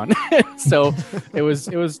broke down. So it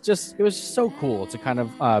was just so cool to kind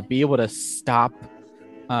of be able to stop,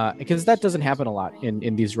 because that doesn't happen a lot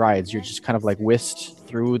in these rides. You're just kind of like whisked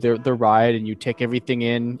through the ride and you take everything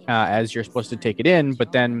in as you're supposed to take it in.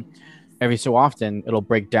 But then every so often it'll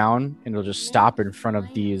break down and it'll just stop in front of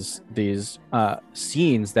these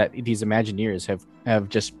scenes that these Imagineers have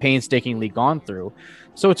just painstakingly gone through.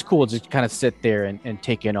 So it's cool to kind of sit there and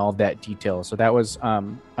take in all that detail. So that was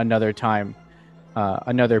another time,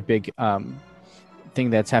 another big thing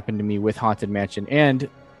that's happened to me with Haunted Mansion. And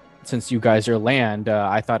since you guys are land,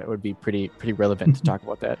 I thought it would be pretty relevant to talk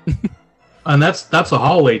about that. And that's a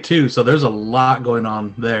hallway too, so there's a lot going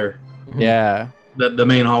on there. Yeah. The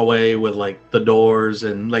main hallway with like the doors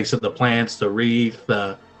and like I said, the plants, the wreath,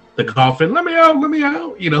 the coffin. Let me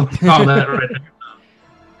out. You know, all that right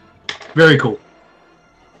there. Very cool.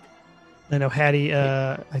 I know Hattie.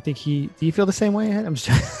 I think do you feel the same way? I'm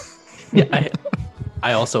just. Yeah,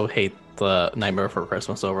 I also hate the Nightmare Before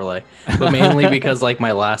Christmas overlay, but mainly because like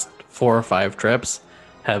my last 4 or 5 trips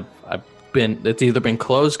it's either been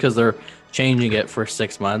closed because they're changing it for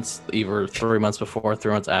 6 months, either 3 months before,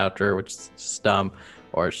 3 months after, which is just dumb,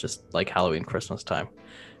 or it's just like Halloween, Christmas time.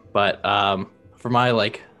 But for my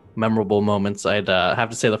like memorable moments, I'd have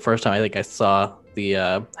to say the first time I think I saw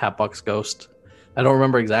the Hatbox Ghost. I don't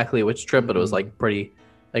remember exactly which trip, but it was like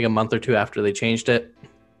a month or 2 after they changed it.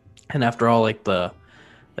 And after all like the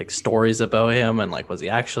like stories about him and like was he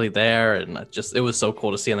actually there, and it was so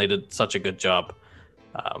cool to see, and they did such a good job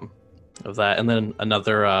of that. And then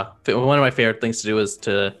another one of my favorite things to do is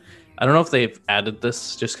I don't know if they've added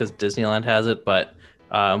this just because Disneyland has it, but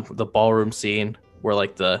the ballroom scene where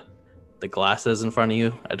like the glasses in front of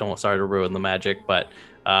you. Sorry to ruin the magic, but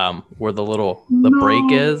where the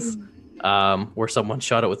break is. Where someone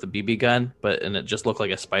shot it with a BB gun, and it just looked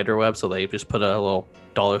like a spider web, so they just put a little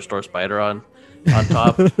dollar store spider on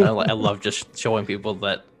top. I love just showing people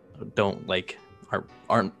that don't like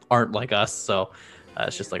aren't like us, so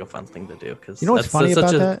it's just like a fun thing to do. Because you know what's funny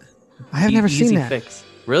about that? I have never seen that. Fix.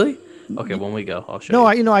 Really? Okay, when we go, I'll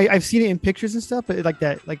show you. No, I've seen it in pictures and stuff, but like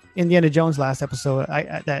that, like Indiana Jones last episode,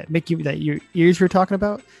 that your ears were talking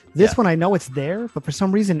about. This one, I know it's there, but for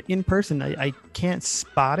some reason in person, I can't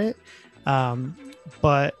spot it.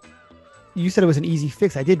 But you said it was an easy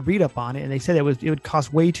fix. I did read up on it, and they said it would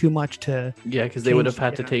cost way too much to. Yeah, because they would have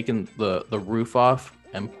had to taken the roof off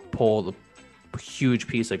and pull the huge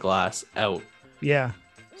piece of glass out. Yeah.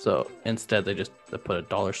 So instead, they put a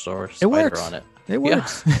dollar store spider on it. It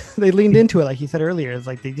works. Yeah. They leaned into it, like you said earlier. It's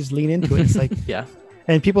like they just lean into it. It's like yeah.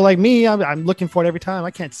 And people like me, I'm looking for it every time.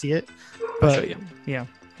 I can't see it, but I'll show you. Yeah.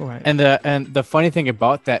 All right. And the funny thing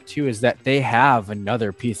about that too is that they have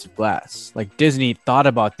another piece of glass. Like Disney thought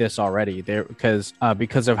about this already there because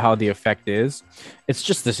of how the effect is. It's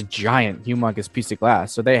just this giant, humongous piece of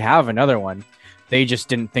glass. So they have another one. They just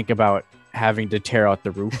didn't think about having to tear out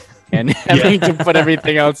the roof and having to put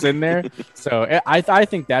everything else in there. So I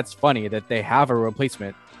think that's funny that they have a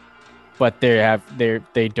replacement, but they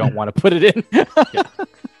don't want to put it in. Yeah.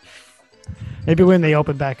 Maybe when they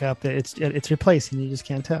open back up, it's replaced and you just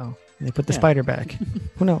can't tell. And they put the spider back.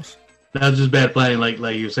 Who knows? That's just bad planning. Like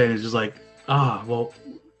you're saying, it's just like, well,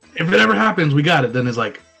 if it ever happens, we got it. Then it's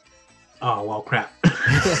like, oh well, crap.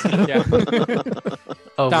 Yeah.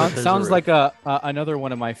 Sounds like another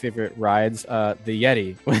one of my favorite rides, the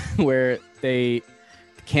Yeti, where they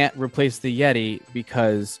can't replace the Yeti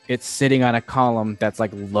because it's sitting on a column that's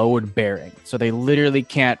like load bearing. So they literally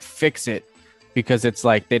can't fix it because it's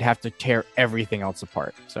like they'd have to tear everything else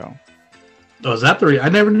apart. So is that the reason? I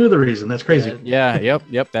never knew the reason. That's crazy. Yeah.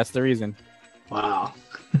 Yep. That's the reason. Wow.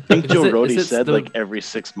 I think Joe Rohde is it said still- like every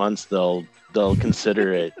 6 months they'll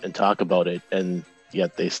consider it and talk about it, and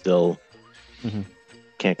yet they still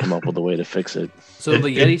can't come up with a way to fix it. So the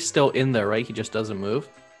Yeti's still in there, right? He just doesn't move.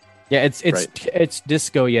 Yeah, it's Right.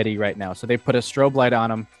 Disco Yeti right now. So they put a strobe light on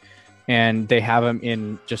him, and they have him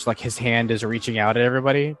in just like his hand is reaching out at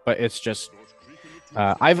everybody. But it's just,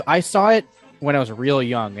 I saw it when I was real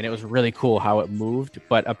young, and it was really cool how it moved.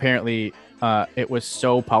 But apparently, it was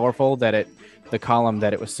so powerful that the column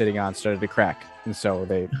that it was sitting on started to crack, and so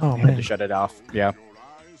they Oh, had man. to shut it off. Yeah, I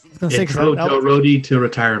was gonna say, It 'cause drove Joe Rohde to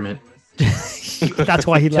retirement. that's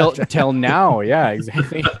why he left. till now. Yeah,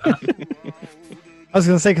 exactly. I was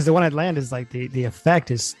gonna say because the one at Land is like the effect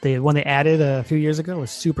is the one they added a few years ago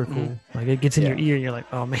was super cool. Like it gets in your ear and you're like,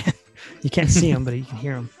 oh man, you can't see him, but you can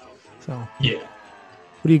hear him. So Yeah.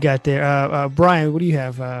 what do you got there, Brian? What do you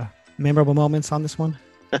have? Memorable moments on this one?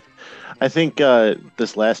 I think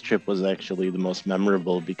this last trip was actually the most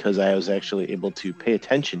memorable because I was actually able to pay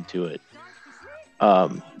attention to it.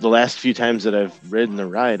 The last few times that I've ridden the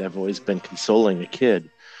ride, I've always been consoling a kid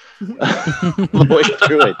the way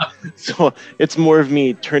through it. So it's more of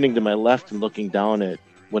me turning to my left and looking down at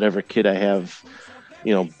whatever kid I have,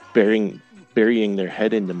 burying their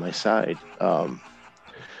head into my side.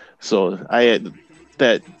 So I had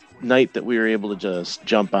that night that we were able to just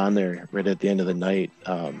jump on there right at the end of the night.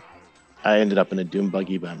 I ended up in a doom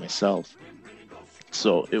buggy by myself.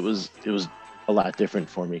 So it was a lot different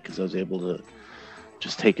for me because I was able to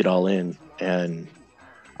just take it all in, and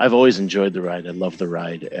I've always enjoyed the ride. I love the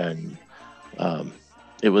ride, and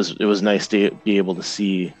it was nice to be able to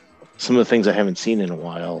see some of the things I haven't seen in a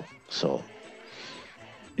while. So,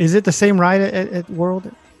 Is it the same ride at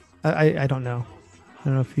World? I don't know. I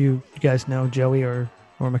don't know if you guys know Joey or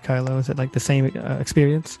Mikhailo. Is it like the same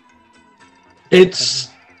experience? It's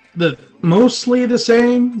mostly the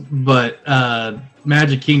same, but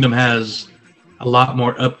Magic Kingdom has a lot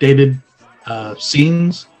more updated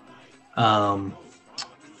scenes. I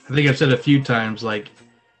think I've said a few times, like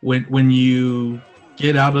when you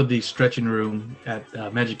get out of the stretching room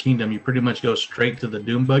at Magic Kingdom, you pretty much go straight to the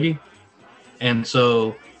Doom Buggy. And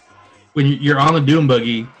so when you're on the Doom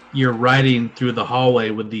Buggy, you're riding through the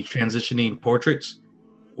hallway with the transitioning portraits.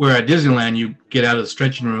 Where at Disneyland, you get out of the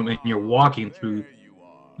stretching room and you're walking through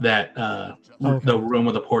that the room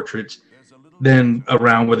with the portraits, then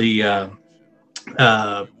around where the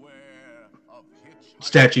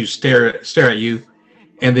statues stare at you,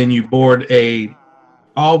 and then you board a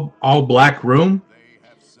all black room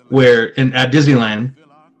where at Disneyland,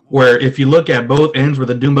 where if you look at both ends where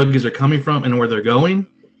the Doom Buggies are coming from and where they're going,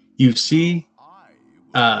 you see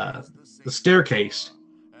the staircase.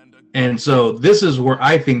 And so this is where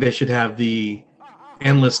I think they should have the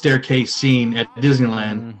endless staircase scene at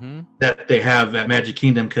Disneyland that they have at Magic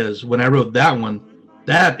Kingdom, because when I rode that one,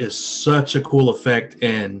 that is such a cool effect,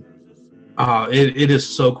 and it is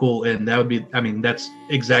so cool, and that would be, I mean, that's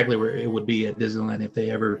exactly where it would be at Disneyland if they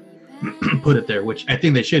ever put it there, which I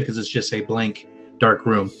think they should, because it's just a blank dark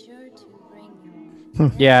room.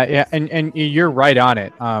 Yeah, and you're right on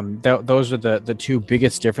it. Those are the two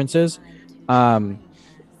biggest differences.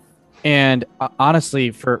 And honestly,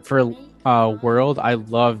 for World, I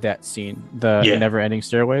love that scene, the never-ending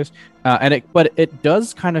stairways, but it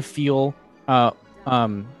does kind of feel. I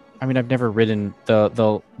mean, I've never ridden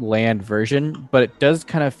the Land version, but it does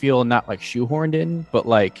kind of feel not like shoehorned in, but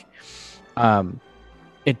like,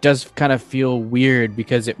 it does kind of feel weird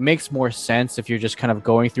because it makes more sense if you're just kind of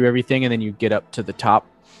going through everything and then you get up to the top.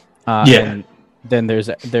 And then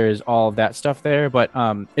there's all of that stuff there, but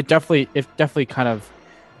it definitely kind of.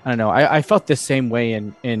 I don't know. I felt the same way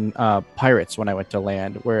in Pirates when I went to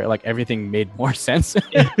Land, where like everything made more sense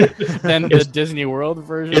than the Disney World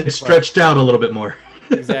version. It stretched out a little bit more.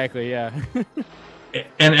 Exactly, yeah.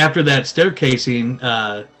 And after that staircasing,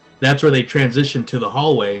 that's where they transition to the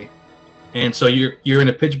hallway, and so you're in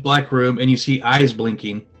a pitch black room and you see eyes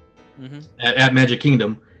blinking at Magic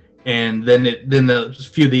Kingdom, and then the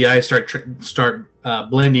few of the eyes start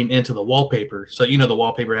blending into the wallpaper. So the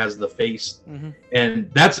wallpaper has the face,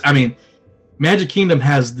 and Magic Kingdom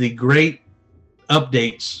has the great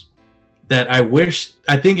updates that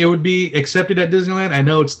I think it would be accepted at Disneyland. I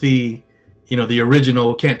know it's the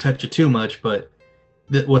original, can't touch it too much, but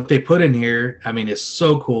what they put in here, I mean, is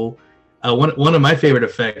so cool. One of my favorite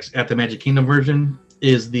effects at the Magic Kingdom version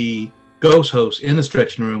is the ghost host in the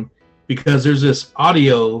stretching room, because there's this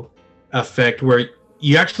audio effect where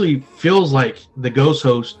you actually feels like the ghost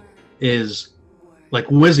host is like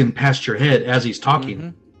whizzing past your head as he's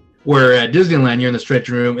talking. Where at Disneyland, you're in the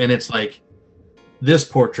stretching room and it's like this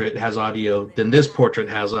portrait has audio, then this portrait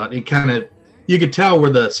has audio. It kind of, you could tell where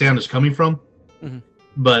the sound is coming from. Mhm.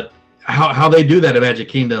 But how they do that in Magic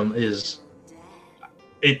Kingdom is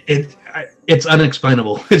it's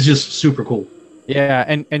unexplainable. It's just super cool. Yeah,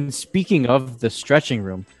 and speaking of the stretching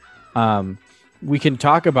room, we can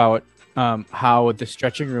talk about how the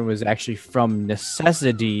stretching room is actually from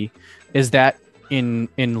necessity. Is that in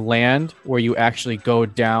land where you actually go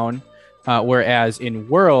down, whereas in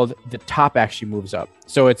World the top actually moves up.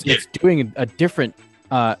 So it's doing a different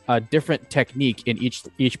technique in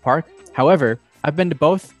each park. However, I've been to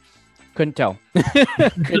both. Couldn't tell.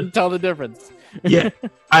 Couldn't tell the difference. Yeah,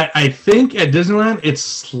 I think at Disneyland it's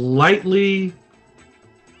slightly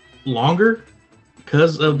longer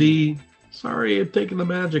because of the sorry, I'm taking the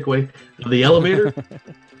magic away the elevator.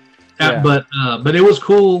 Yeah. But it was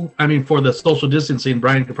cool. I mean, for the social distancing,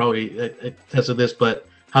 Brian could probably attest to this, but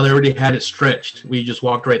how they already had it stretched, we just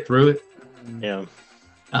walked right through it. Yeah.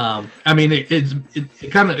 I mean,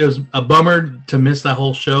 it was a bummer to miss that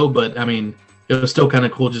whole show, but I mean, it was still kind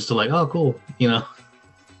of cool just to like, oh, cool, you know.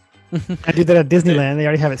 I do that at Disneyland. They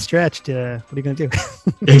already have it stretched. What are you going to do?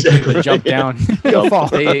 Exactly. Jump down. You'll fall.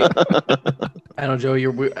 I don't know, Joe.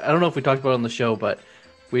 I don't know if we talked about it on the show, but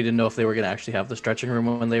we didn't know if they were going to actually have the stretching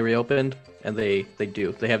room when they reopened, and they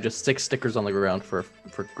do. They have just 6 stickers on the ground for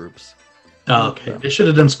groups. Oh, okay. They should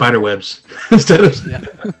have done spider webs instead of. Yeah.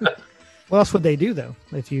 What else would they do though?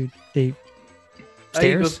 If they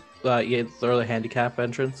stairs? Yeah, throw the handicap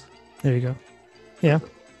entrance. There you go. Yeah,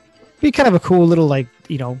 be kind of a cool little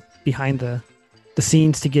behind the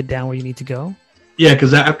scenes to get down where you need to go. Yeah,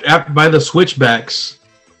 because by the switchbacks,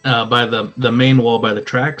 by the main wall by the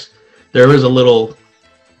tracks, there is a little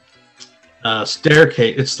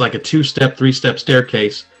staircase. It's like a 2-step, 3-step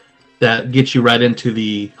staircase that gets you right into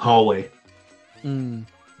the hallway.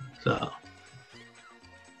 So,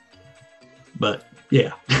 but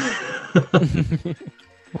yeah.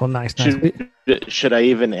 Well, nice. Should I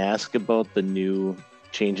even ask about the new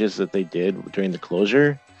changes that they did during the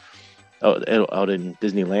closure out in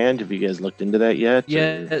Disneyland? Have you guys looked into that yet?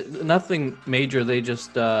 Yeah, nothing major. They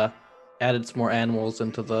just added some more animals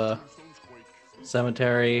into the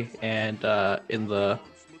cemetery and in the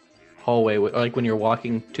hallway. Like when you're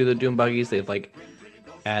walking to the Doom Buggies, they've like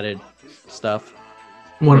added stuff.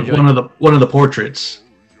 One of the portraits.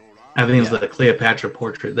 I think it's the Cleopatra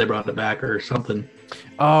portrait. They brought it back or something.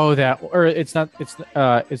 Oh, it's not.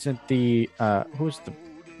 Isn't the who's the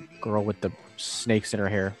girl with the snakes in her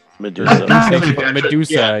hair? Medusa.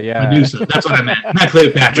 Medusa, yeah. Medusa. That's what I meant. Not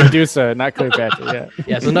Cleopatra. Medusa, not Cleopatra. Yeah.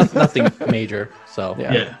 Yeah. So nothing major. So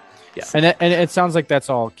yeah. And it sounds like that's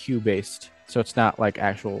all queue based, so it's not like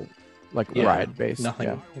actual ride based.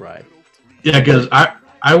 Nothing ride. Yeah, because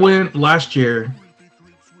I went last year,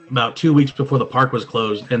 about 2 weeks before the park was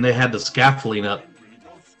closed, and they had the scaffolding up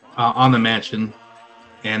on the mansion,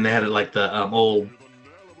 and they had it like the old.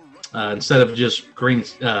 Instead of just green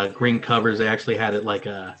covers, they actually had it like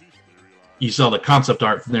you saw the concept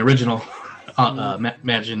art from the original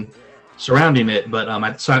mansion surrounding it. But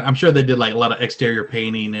I'm sure they did like a lot of exterior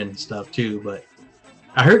painting and stuff too. But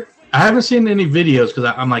I haven't seen any videos because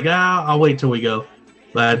I'm like, I'll wait till we go.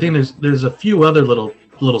 But I think there's a few other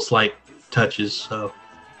little slight touches. So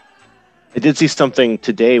I did see something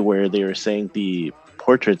today where they were saying the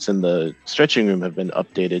portraits in the stretching room have been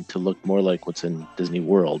updated to look more like what's in Disney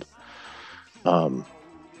World.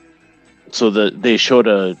 So they showed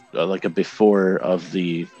a before of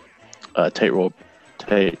the tightrope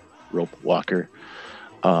walker.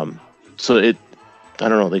 So I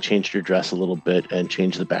don't know, they changed her dress a little bit and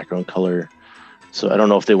changed the background color. So I don't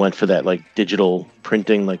know if they went for that like digital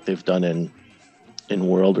printing like they've done in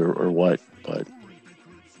World or what, but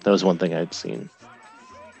that was one thing I'd seen.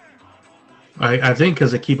 I think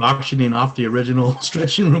because they keep auctioning off the original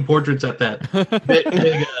stretching room portraits at that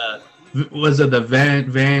big was it the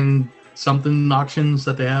Van something auctions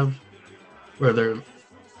that they have where they're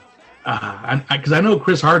because I know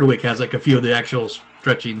Chris Hardwick has like a few of the actual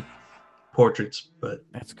stretching portraits, but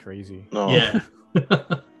that's crazy. Oh. Yeah.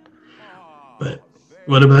 But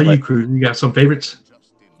what about you, Cruz? You got some favorites?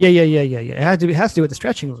 Yeah. It has to do with the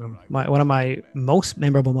stretching room. One of my most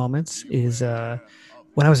memorable moments is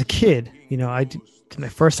when I was a kid. I did my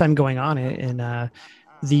first time going on it, and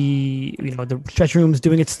the stretch room's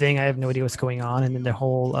doing its thing. I have no idea what's going on, and then the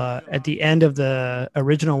whole at the end of the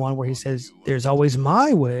original one where he says, "There's always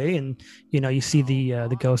my way," and you see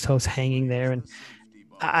the ghost host hanging there, and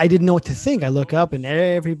I didn't know what to think. I look up and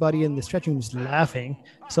everybody in the stretching room is laughing.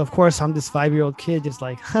 So of course I'm this 5-year-old kid just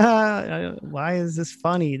like, why is this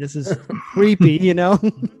funny? This is creepy, you know?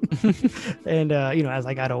 And, you know, as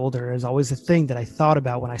I got older, there's always a thing that I thought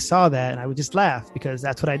about when I saw that, and I would just laugh because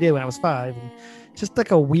that's what I did when I was 5. And it's just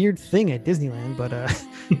like a weird thing at Disneyland, but,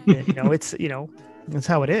 you know, it's, you know, that's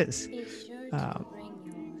how it is.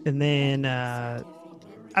 And then, I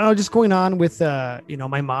don't know, just going on with, you know,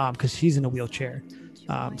 my mom, because she's in a wheelchair.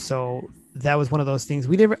 So that was one of those things.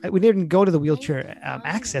 We didn't go to the wheelchair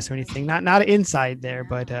access or anything, not inside there,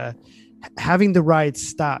 but having the ride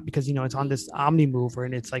stop because, you know, it's on this Omni mover,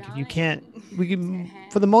 and it's like, if you can't, we can,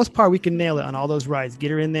 for the most part, we can nail it on all those rides,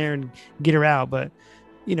 get her in there and get her out. But,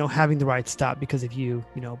 you know, having the ride stop because of you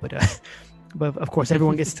know, but of course,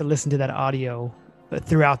 everyone gets to listen to that audio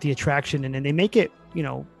throughout the attraction, and then they make it, you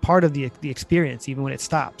know, part of the experience, even when it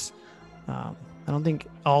stops. I don't think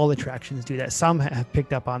all attractions do that. Some have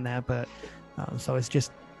picked up on that, but so it's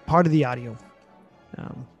just part of the audio.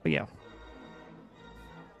 But yeah.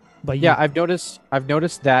 I've noticed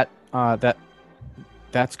that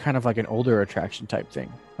that's kind of like an older attraction type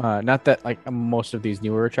thing. Not that like most of these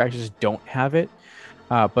newer attractions don't have it,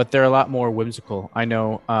 but they're a lot more whimsical. I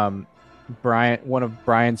know one of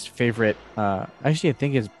Brian's favorite, actually I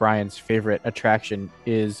think it's Brian's favorite attraction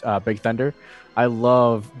is Big Thunder. I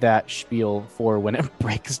love that spiel for when it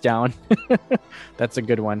breaks down. That's a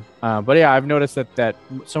good one. But yeah, I've noticed that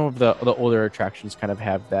some of the older attractions kind of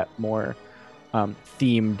have that more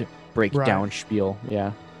themed breakdown spiel.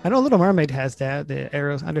 Yeah. I know Little Mermaid has that. The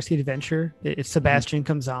Arrows Undersea Adventure. It's Sebastian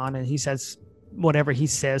comes on and he says whatever he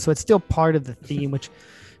says. So it's still part of the theme, which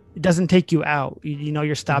it doesn't take you out. You know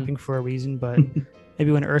you're stopping for a reason, but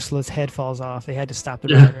maybe when Ursula's head falls off, they had to stop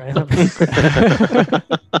the ride, right?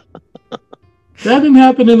 That didn't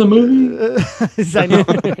happen in the movie. I know.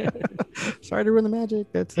 Sorry to ruin the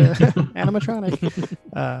magic. That's animatronic.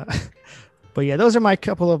 But yeah, those are my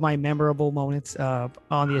couple of my memorable moments on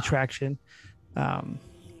the attraction. Yeah,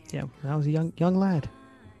 I was a young lad.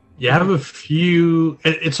 Yeah, I have a few.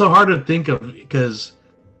 It's so hard to think of because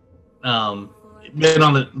been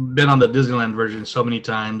on the Disneyland version so many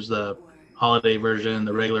times, the holiday version,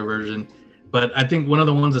 the regular version. But I think one of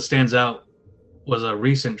the ones that stands out was a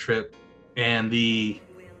recent trip. And in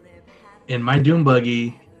my Doom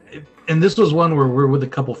buggy, and this was one where we're with a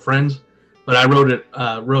couple friends, but I rode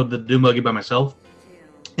the Doom buggy by myself,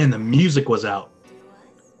 and the music was out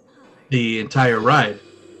the entire ride,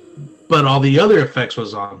 but all the other effects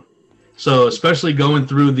was on. So especially going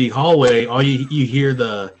through the hallway, all you hear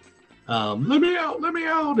the let me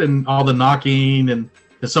out, and all the knocking, and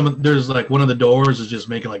there's like one of the doors is just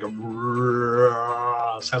making like a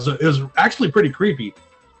sound. So it was actually pretty creepy.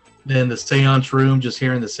 Then the seance room, just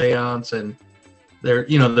hearing the seance, and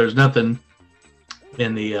there's nothing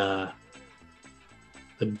in the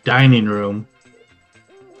dining room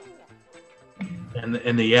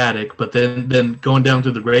and the attic. But then going down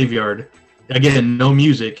to the graveyard, again, no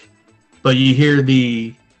music, but you hear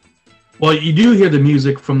you do hear the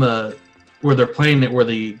music from where they're playing it, where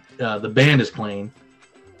the band is playing,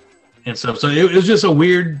 and stuff. So it was just a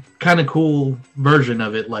weird, kind of cool version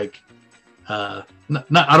of it, like.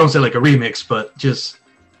 Not I don't say like a remix, but just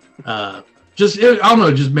I don't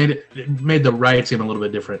know, just made the ride seem a little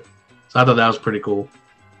bit different. So I thought that was pretty cool.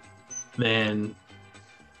 Then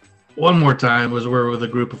one more time was we were with a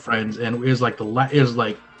group of friends, and it was like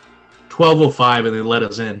 12:05, and they let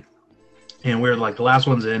us in, and we were like the last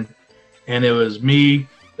ones in, and it was me,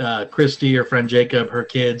 Christy, her friend Jacob, her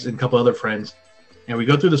kids, and a couple other friends, and we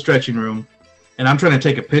go through the stretching room, and I'm trying to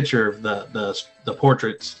take a picture of the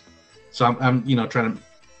portraits. So I'm trying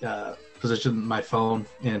to position my phone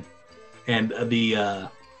in, and the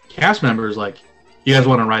cast member is like, "You guys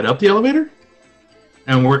want to ride up the elevator?"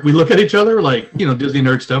 And we look at each other like, Disney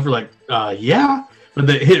nerd stuff. We're like, "Yeah," but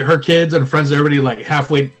her kids and friends, everybody like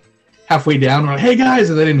halfway down. We're like, "Hey guys,"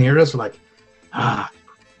 and they didn't hear us. We're like,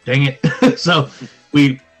 dang it. So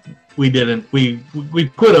we didn't. We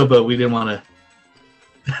could have, but we didn't want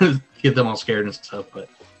to get them all scared and stuff. But.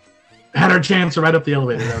 Had our chance to ride up the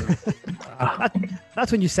elevator.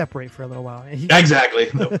 That's when you separate for a little while. Exactly.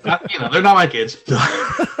 They're not my kids.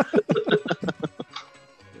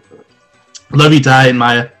 Love you, Ty and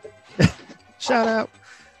Maya. Shout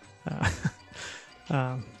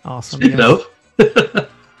out. Awesome.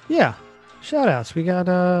 Yeah. Shout outs. We got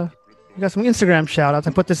some Instagram shout outs.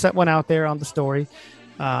 I put this one out there on the story.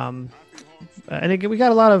 And again, we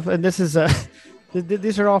got a lot of, and this is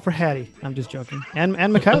these are all for Hattie. I'm just joking. And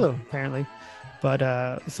Mikhailo, apparently. But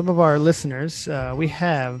some of our listeners, we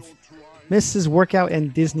have Mrs. Workout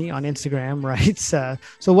and Disney on Instagram, right?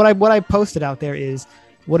 So what I posted out there is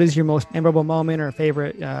what is your most memorable moment or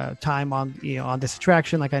favorite time on on this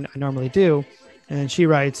attraction, like I normally do. And then she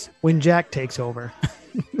writes, when Jack takes over.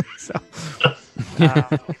 So,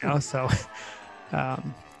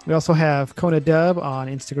 we also have Kona Dub on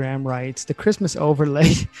Instagram writes, the Christmas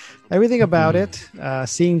overlay, everything about it,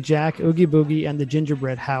 seeing Jack, Oogie Boogie, and the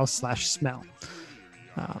gingerbread house / smell.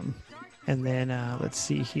 And then let's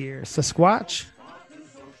see here, Sasquatch.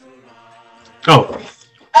 Oh,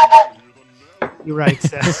 he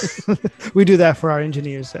writes, we do that for our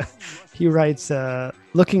engineers. He writes,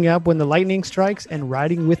 looking up when the lightning strikes and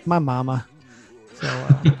riding with my mama. So,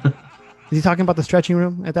 is he talking about the stretching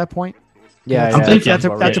room at that point? Yeah, that's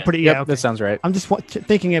a pretty. Yep, Yeah, okay. that sounds right. I'm just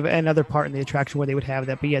thinking of another part in the attraction where they would have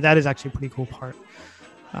that, but yeah, that is actually a pretty cool part.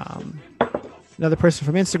 Another person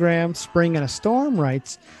from Instagram, Spring and a Storm,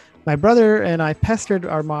 writes, my brother and I pestered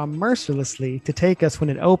our mom mercilessly to take us when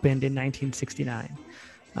it opened in 1969.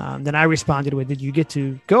 Then I responded with, did you get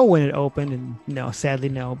to go when it opened? And no, sadly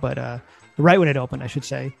no, but right when it opened, I should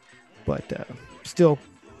say. But still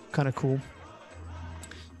kind of cool.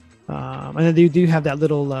 And then they do have that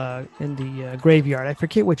little in the graveyard. I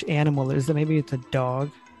forget which animal it is. Maybe it's a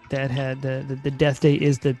dog that had the death date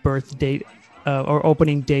is the birth date or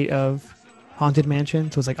opening date of Haunted Mansion.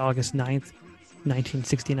 So it's like August 9th,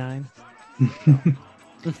 1969.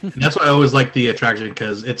 That's why I always like the attraction,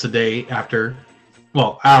 because it's a day after,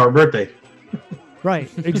 our birthday. Right,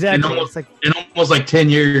 exactly. And almost like 10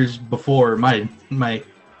 years before my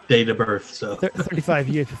date of birth. So 35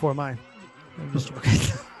 years before mine. I'm just joking.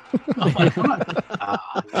 Oh my God.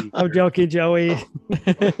 I'm joking, Joey. This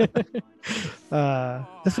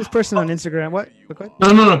person on Instagram. What?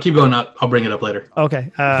 No. Keep going up. I'll bring it up later.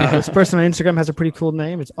 Okay. This person on Instagram has a pretty cool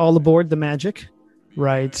name. It's All Aboard the Magic.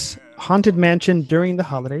 Writes Haunted Mansion during the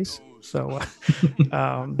holidays. So,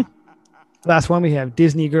 last one we have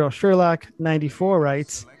Disney Girl Sherlock 94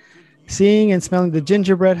 writes, seeing and smelling the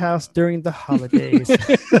gingerbread house during the holidays.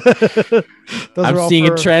 I'm seeing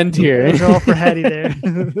a trend here. Those are all for Hattie there.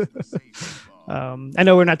 I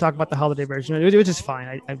know we're not talking about the holiday version, which is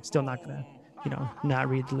fine. I'm still not gonna, not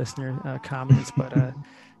read the listener comments. But I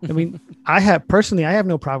mean, I have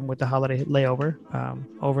no problem with the holiday layover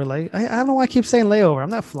overlay. I don't know why I keep saying layover. I'm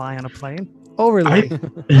not flying on a plane. Overlay.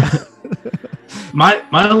 My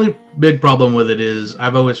only big problem with it is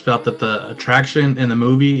I've always felt that the attraction in the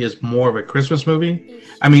movie is more of a Christmas movie.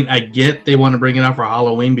 I mean, I get they want to bring it out for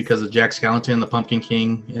Halloween because of Jack Skellington, the Pumpkin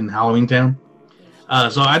King in Halloween Town.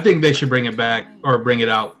 So I think they should bring it back or bring it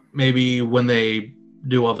out maybe when they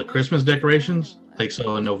do all the Christmas decorations, like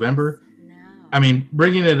so in November. I mean,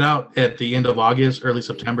 bringing it out at the end of August, early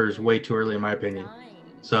September is way too early in my opinion.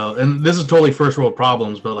 So, and this is totally first world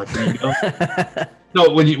problems, but like when you go,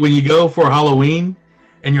 no, when you go for Halloween,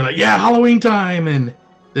 and you're like, yeah, Halloween time, and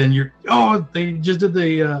then they just did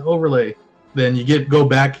the overlay. Then you go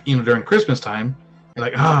back, during Christmas time, you're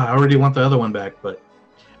like, I already want the other one back. But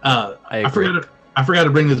I forgot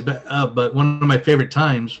to bring this back up. But one of my favorite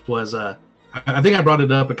times was I think I brought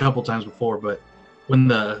it up a couple times before, but when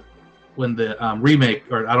the remake,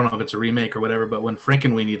 or I don't know if it's a remake or whatever, but when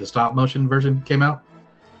Frankenweenie, the stop motion version, came out.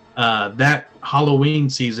 That Halloween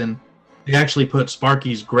season, they actually put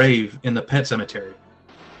Sparky's grave in the pet cemetery.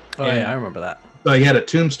 Oh, yeah, I remember that. So he had a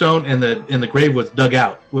tombstone, and the grave was dug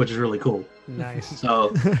out, which is really cool. Nice.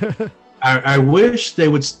 So I wish they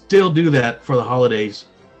would still do that for the holidays.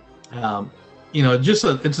 Just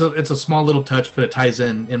it's a small little touch, but it ties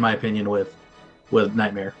in my opinion, with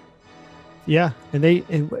Nightmare. Yeah,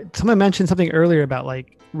 and someone mentioned something earlier about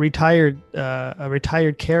like a retired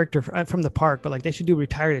character from the park, but like they should do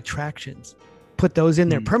retired attractions, put those in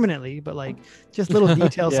there permanently, but like just little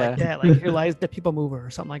details like that, like here lies the people mover or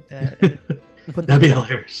something like that. That'd be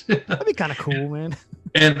hilarious. That'd be kind of cool, man.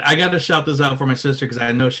 And I got to shout this out for my sister because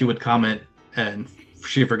I know she would comment and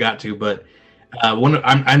she forgot to, but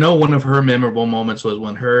I know one of her memorable moments was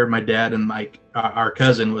when my dad and our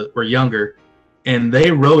cousin were younger, and they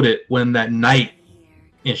rode it when that knight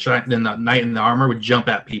in the Knight in the Armor would jump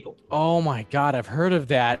at people. Oh my God, I've heard of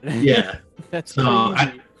that. Yeah. That's so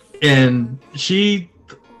crazy. And she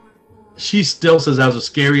still says that was the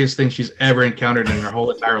scariest thing she's ever encountered in her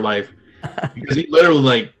whole entire life. Because he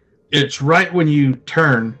literally, it's right when you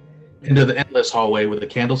turn into the endless hallway with the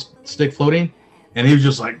candlestick floating, and he was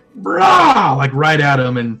just like, brah, like right at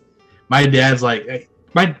him. And my dad's like,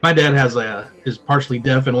 my dad is partially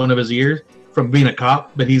deaf in one of his ears from being a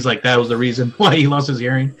cop, but he's like, that was the reason why he lost his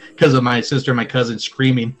hearing, because of my sister and my cousin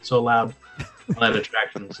screaming so loud on that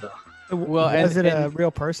attraction. So, was it a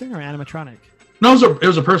real person or animatronic? No, it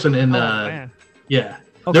was a person in. Yeah,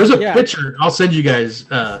 okay. There's a picture. I'll send you guys.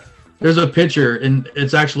 There's a picture, and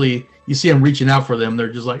it's actually you see them reaching out for them.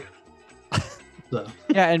 They're just like, so.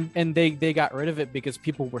 Yeah, and they got rid of it because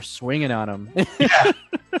people were swinging on them.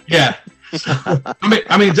 Yeah.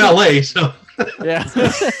 I mean, it's LA, so. Yeah.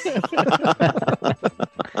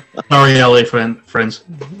 Sorry, LA friends.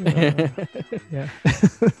 Yeah.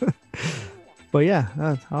 But yeah,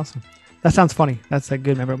 that's awesome. That sounds funny. That's a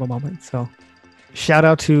good memorable moment. So, shout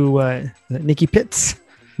out to Nikki Pitts.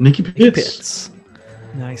 Nikki Pitts.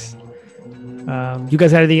 Nice. You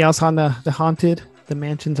guys have anything else on the haunted, the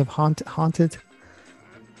mansions of haunted?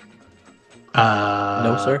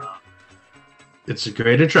 No, sir. It's a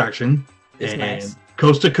great attraction. It's and nice.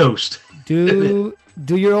 Coast to coast. Do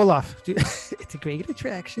your Olaf. It's a great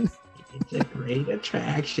attraction. It's a great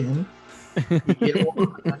attraction.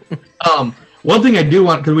 One thing I do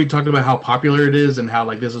want, because we talked about how popular it is and how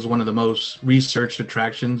like this is one of the most researched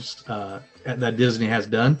attractions that Disney has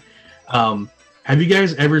done. Have you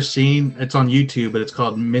guys ever seen? It's on YouTube, but it's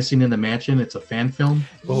called Missing in the Mansion. It's a fan film.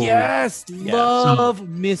 Yes, love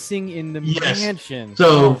Missing in the Mansion.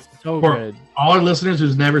 So, so for good. all our listeners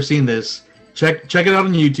who's never seen this, check it out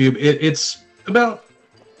on YouTube. It's about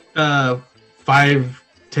 5-10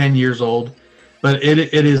 years old, but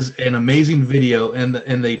it is an amazing video.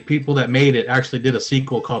 And the people that made it actually did a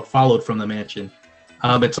sequel called Followed from the Mansion.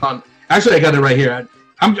 It's on. Actually, I got it right here.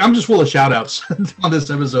 I'm just full of shout outs on this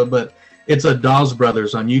episode, but it's a Dawes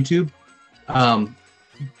Brothers on YouTube.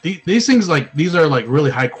 These things these are like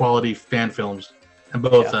really high quality fan films, and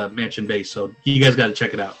both mansion based. So you guys got to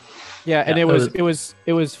check it out. Yeah, and it was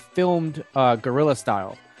filmed guerrilla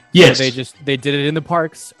style. Yes, so they did it in the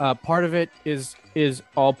parks. Part of it is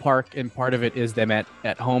all park, and part of it is them at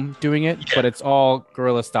home doing it. Yeah. But it's all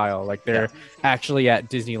guerrilla style. Like they're actually at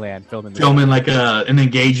Disneyland filming like an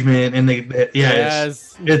engagement, and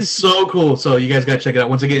it's so cool. So you guys got to check it out.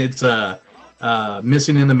 Once again, it's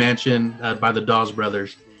Missing in the Mansion by the Dawes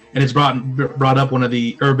Brothers, and it's brought up one of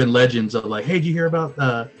the urban legends of like, hey, did you hear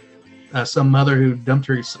about some mother who dumped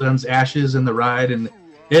her son's ashes in the ride? And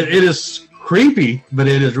it is creepy, but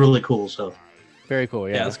it is really cool. So very cool.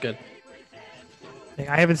 Yeah, that's good.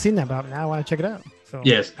 I haven't seen that, but now I want to check it out. So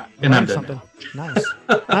yes, and I'm done. Something nice.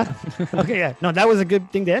 Okay, yeah, no, that was a good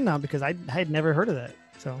thing to end on because I had never heard of that.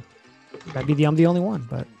 So I'm the only one.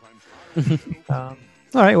 But all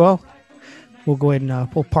right, well, we'll go ahead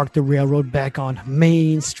and we'll park the railroad back on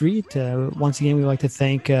Main Street. Once again, we'd like to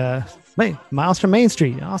thank Miles from Main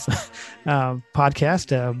Street, awesome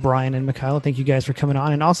podcast. Brian and Mikhailo, thank you guys for coming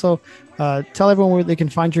on, and also tell everyone where they can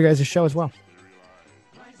find your guys' show as well.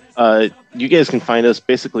 You guys can find us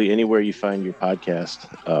basically anywhere you find your podcast.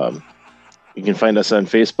 You can find us on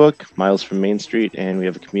Facebook, Miles from Main Street, and we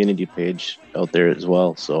have a community page out there as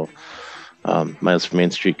well. So Miles from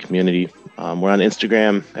Main Street community. We're on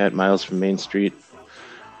Instagram at Miles from Main Street,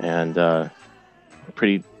 and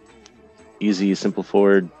pretty easy, simple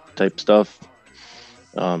forward type stuff.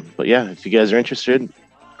 But yeah, if you guys are interested,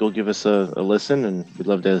 go give us a listen, and we'd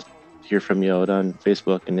love to hear from you out on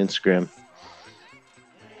Facebook and Instagram.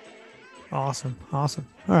 Awesome. All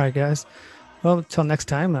right, guys. Well, until next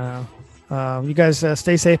time, you guys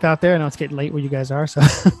stay safe out there. I know it's getting late where you guys are. So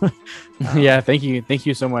yeah, thank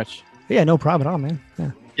you so much. Yeah, no problem at all, man.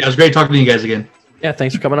 Yeah, it was great talking to you guys again. Yeah,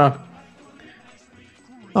 thanks for coming on.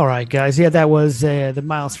 All right, guys. Yeah, that was the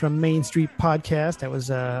Miles from Main Street podcast. That was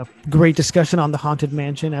a great discussion on the Haunted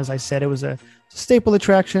Mansion. As I said, it was a staple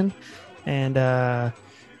attraction. And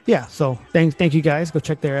yeah, so thank you guys. Go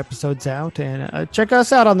check their episodes out and check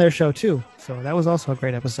us out on their show too. So that was also a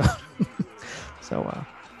great episode.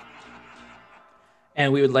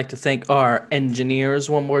 And we would like to thank our engineers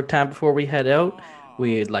one more time before we head out.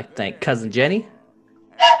 We'd like to thank Cousin Jenny,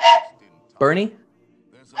 Bernie,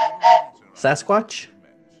 Sasquatch,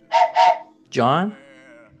 John,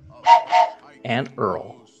 and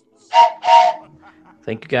Earl.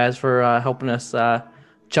 Thank you guys for helping us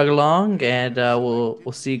chug along, and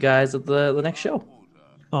we'll see you guys at the next show.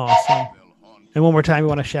 Awesome. And one more time, we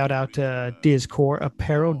want to shout out Dizcore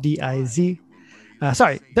Apparel,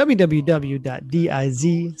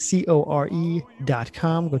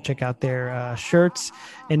 www.dizcore.com. Go check out their shirts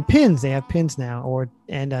and pins. They have pins now,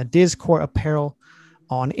 and Dizcore Apparel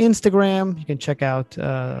on Instagram. You can check out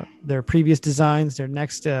their previous designs, their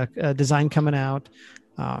next design coming out.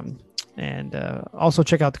 And also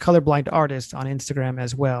check out the Colorblind Artist on Instagram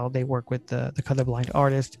as well. They work with the Colorblind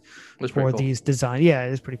Artist for these designs. Yeah,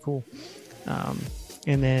 it is pretty cool.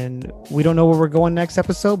 And then we don't know where we're going next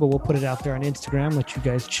episode, but we'll put it out there on Instagram, let you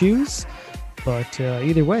guys choose. But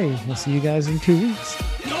either way, we'll see you guys in 2 weeks. Of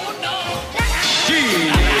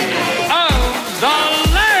the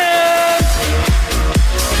land.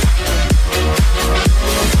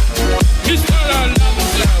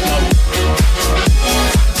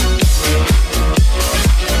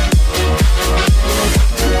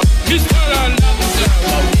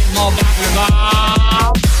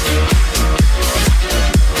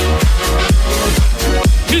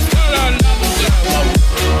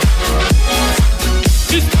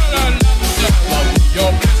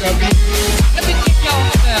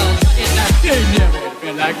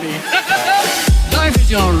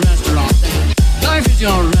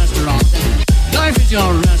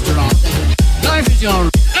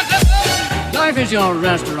 Life is your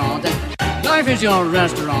restaurant. Life is your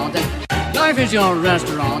restaurant. Life is your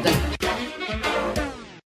restaurant.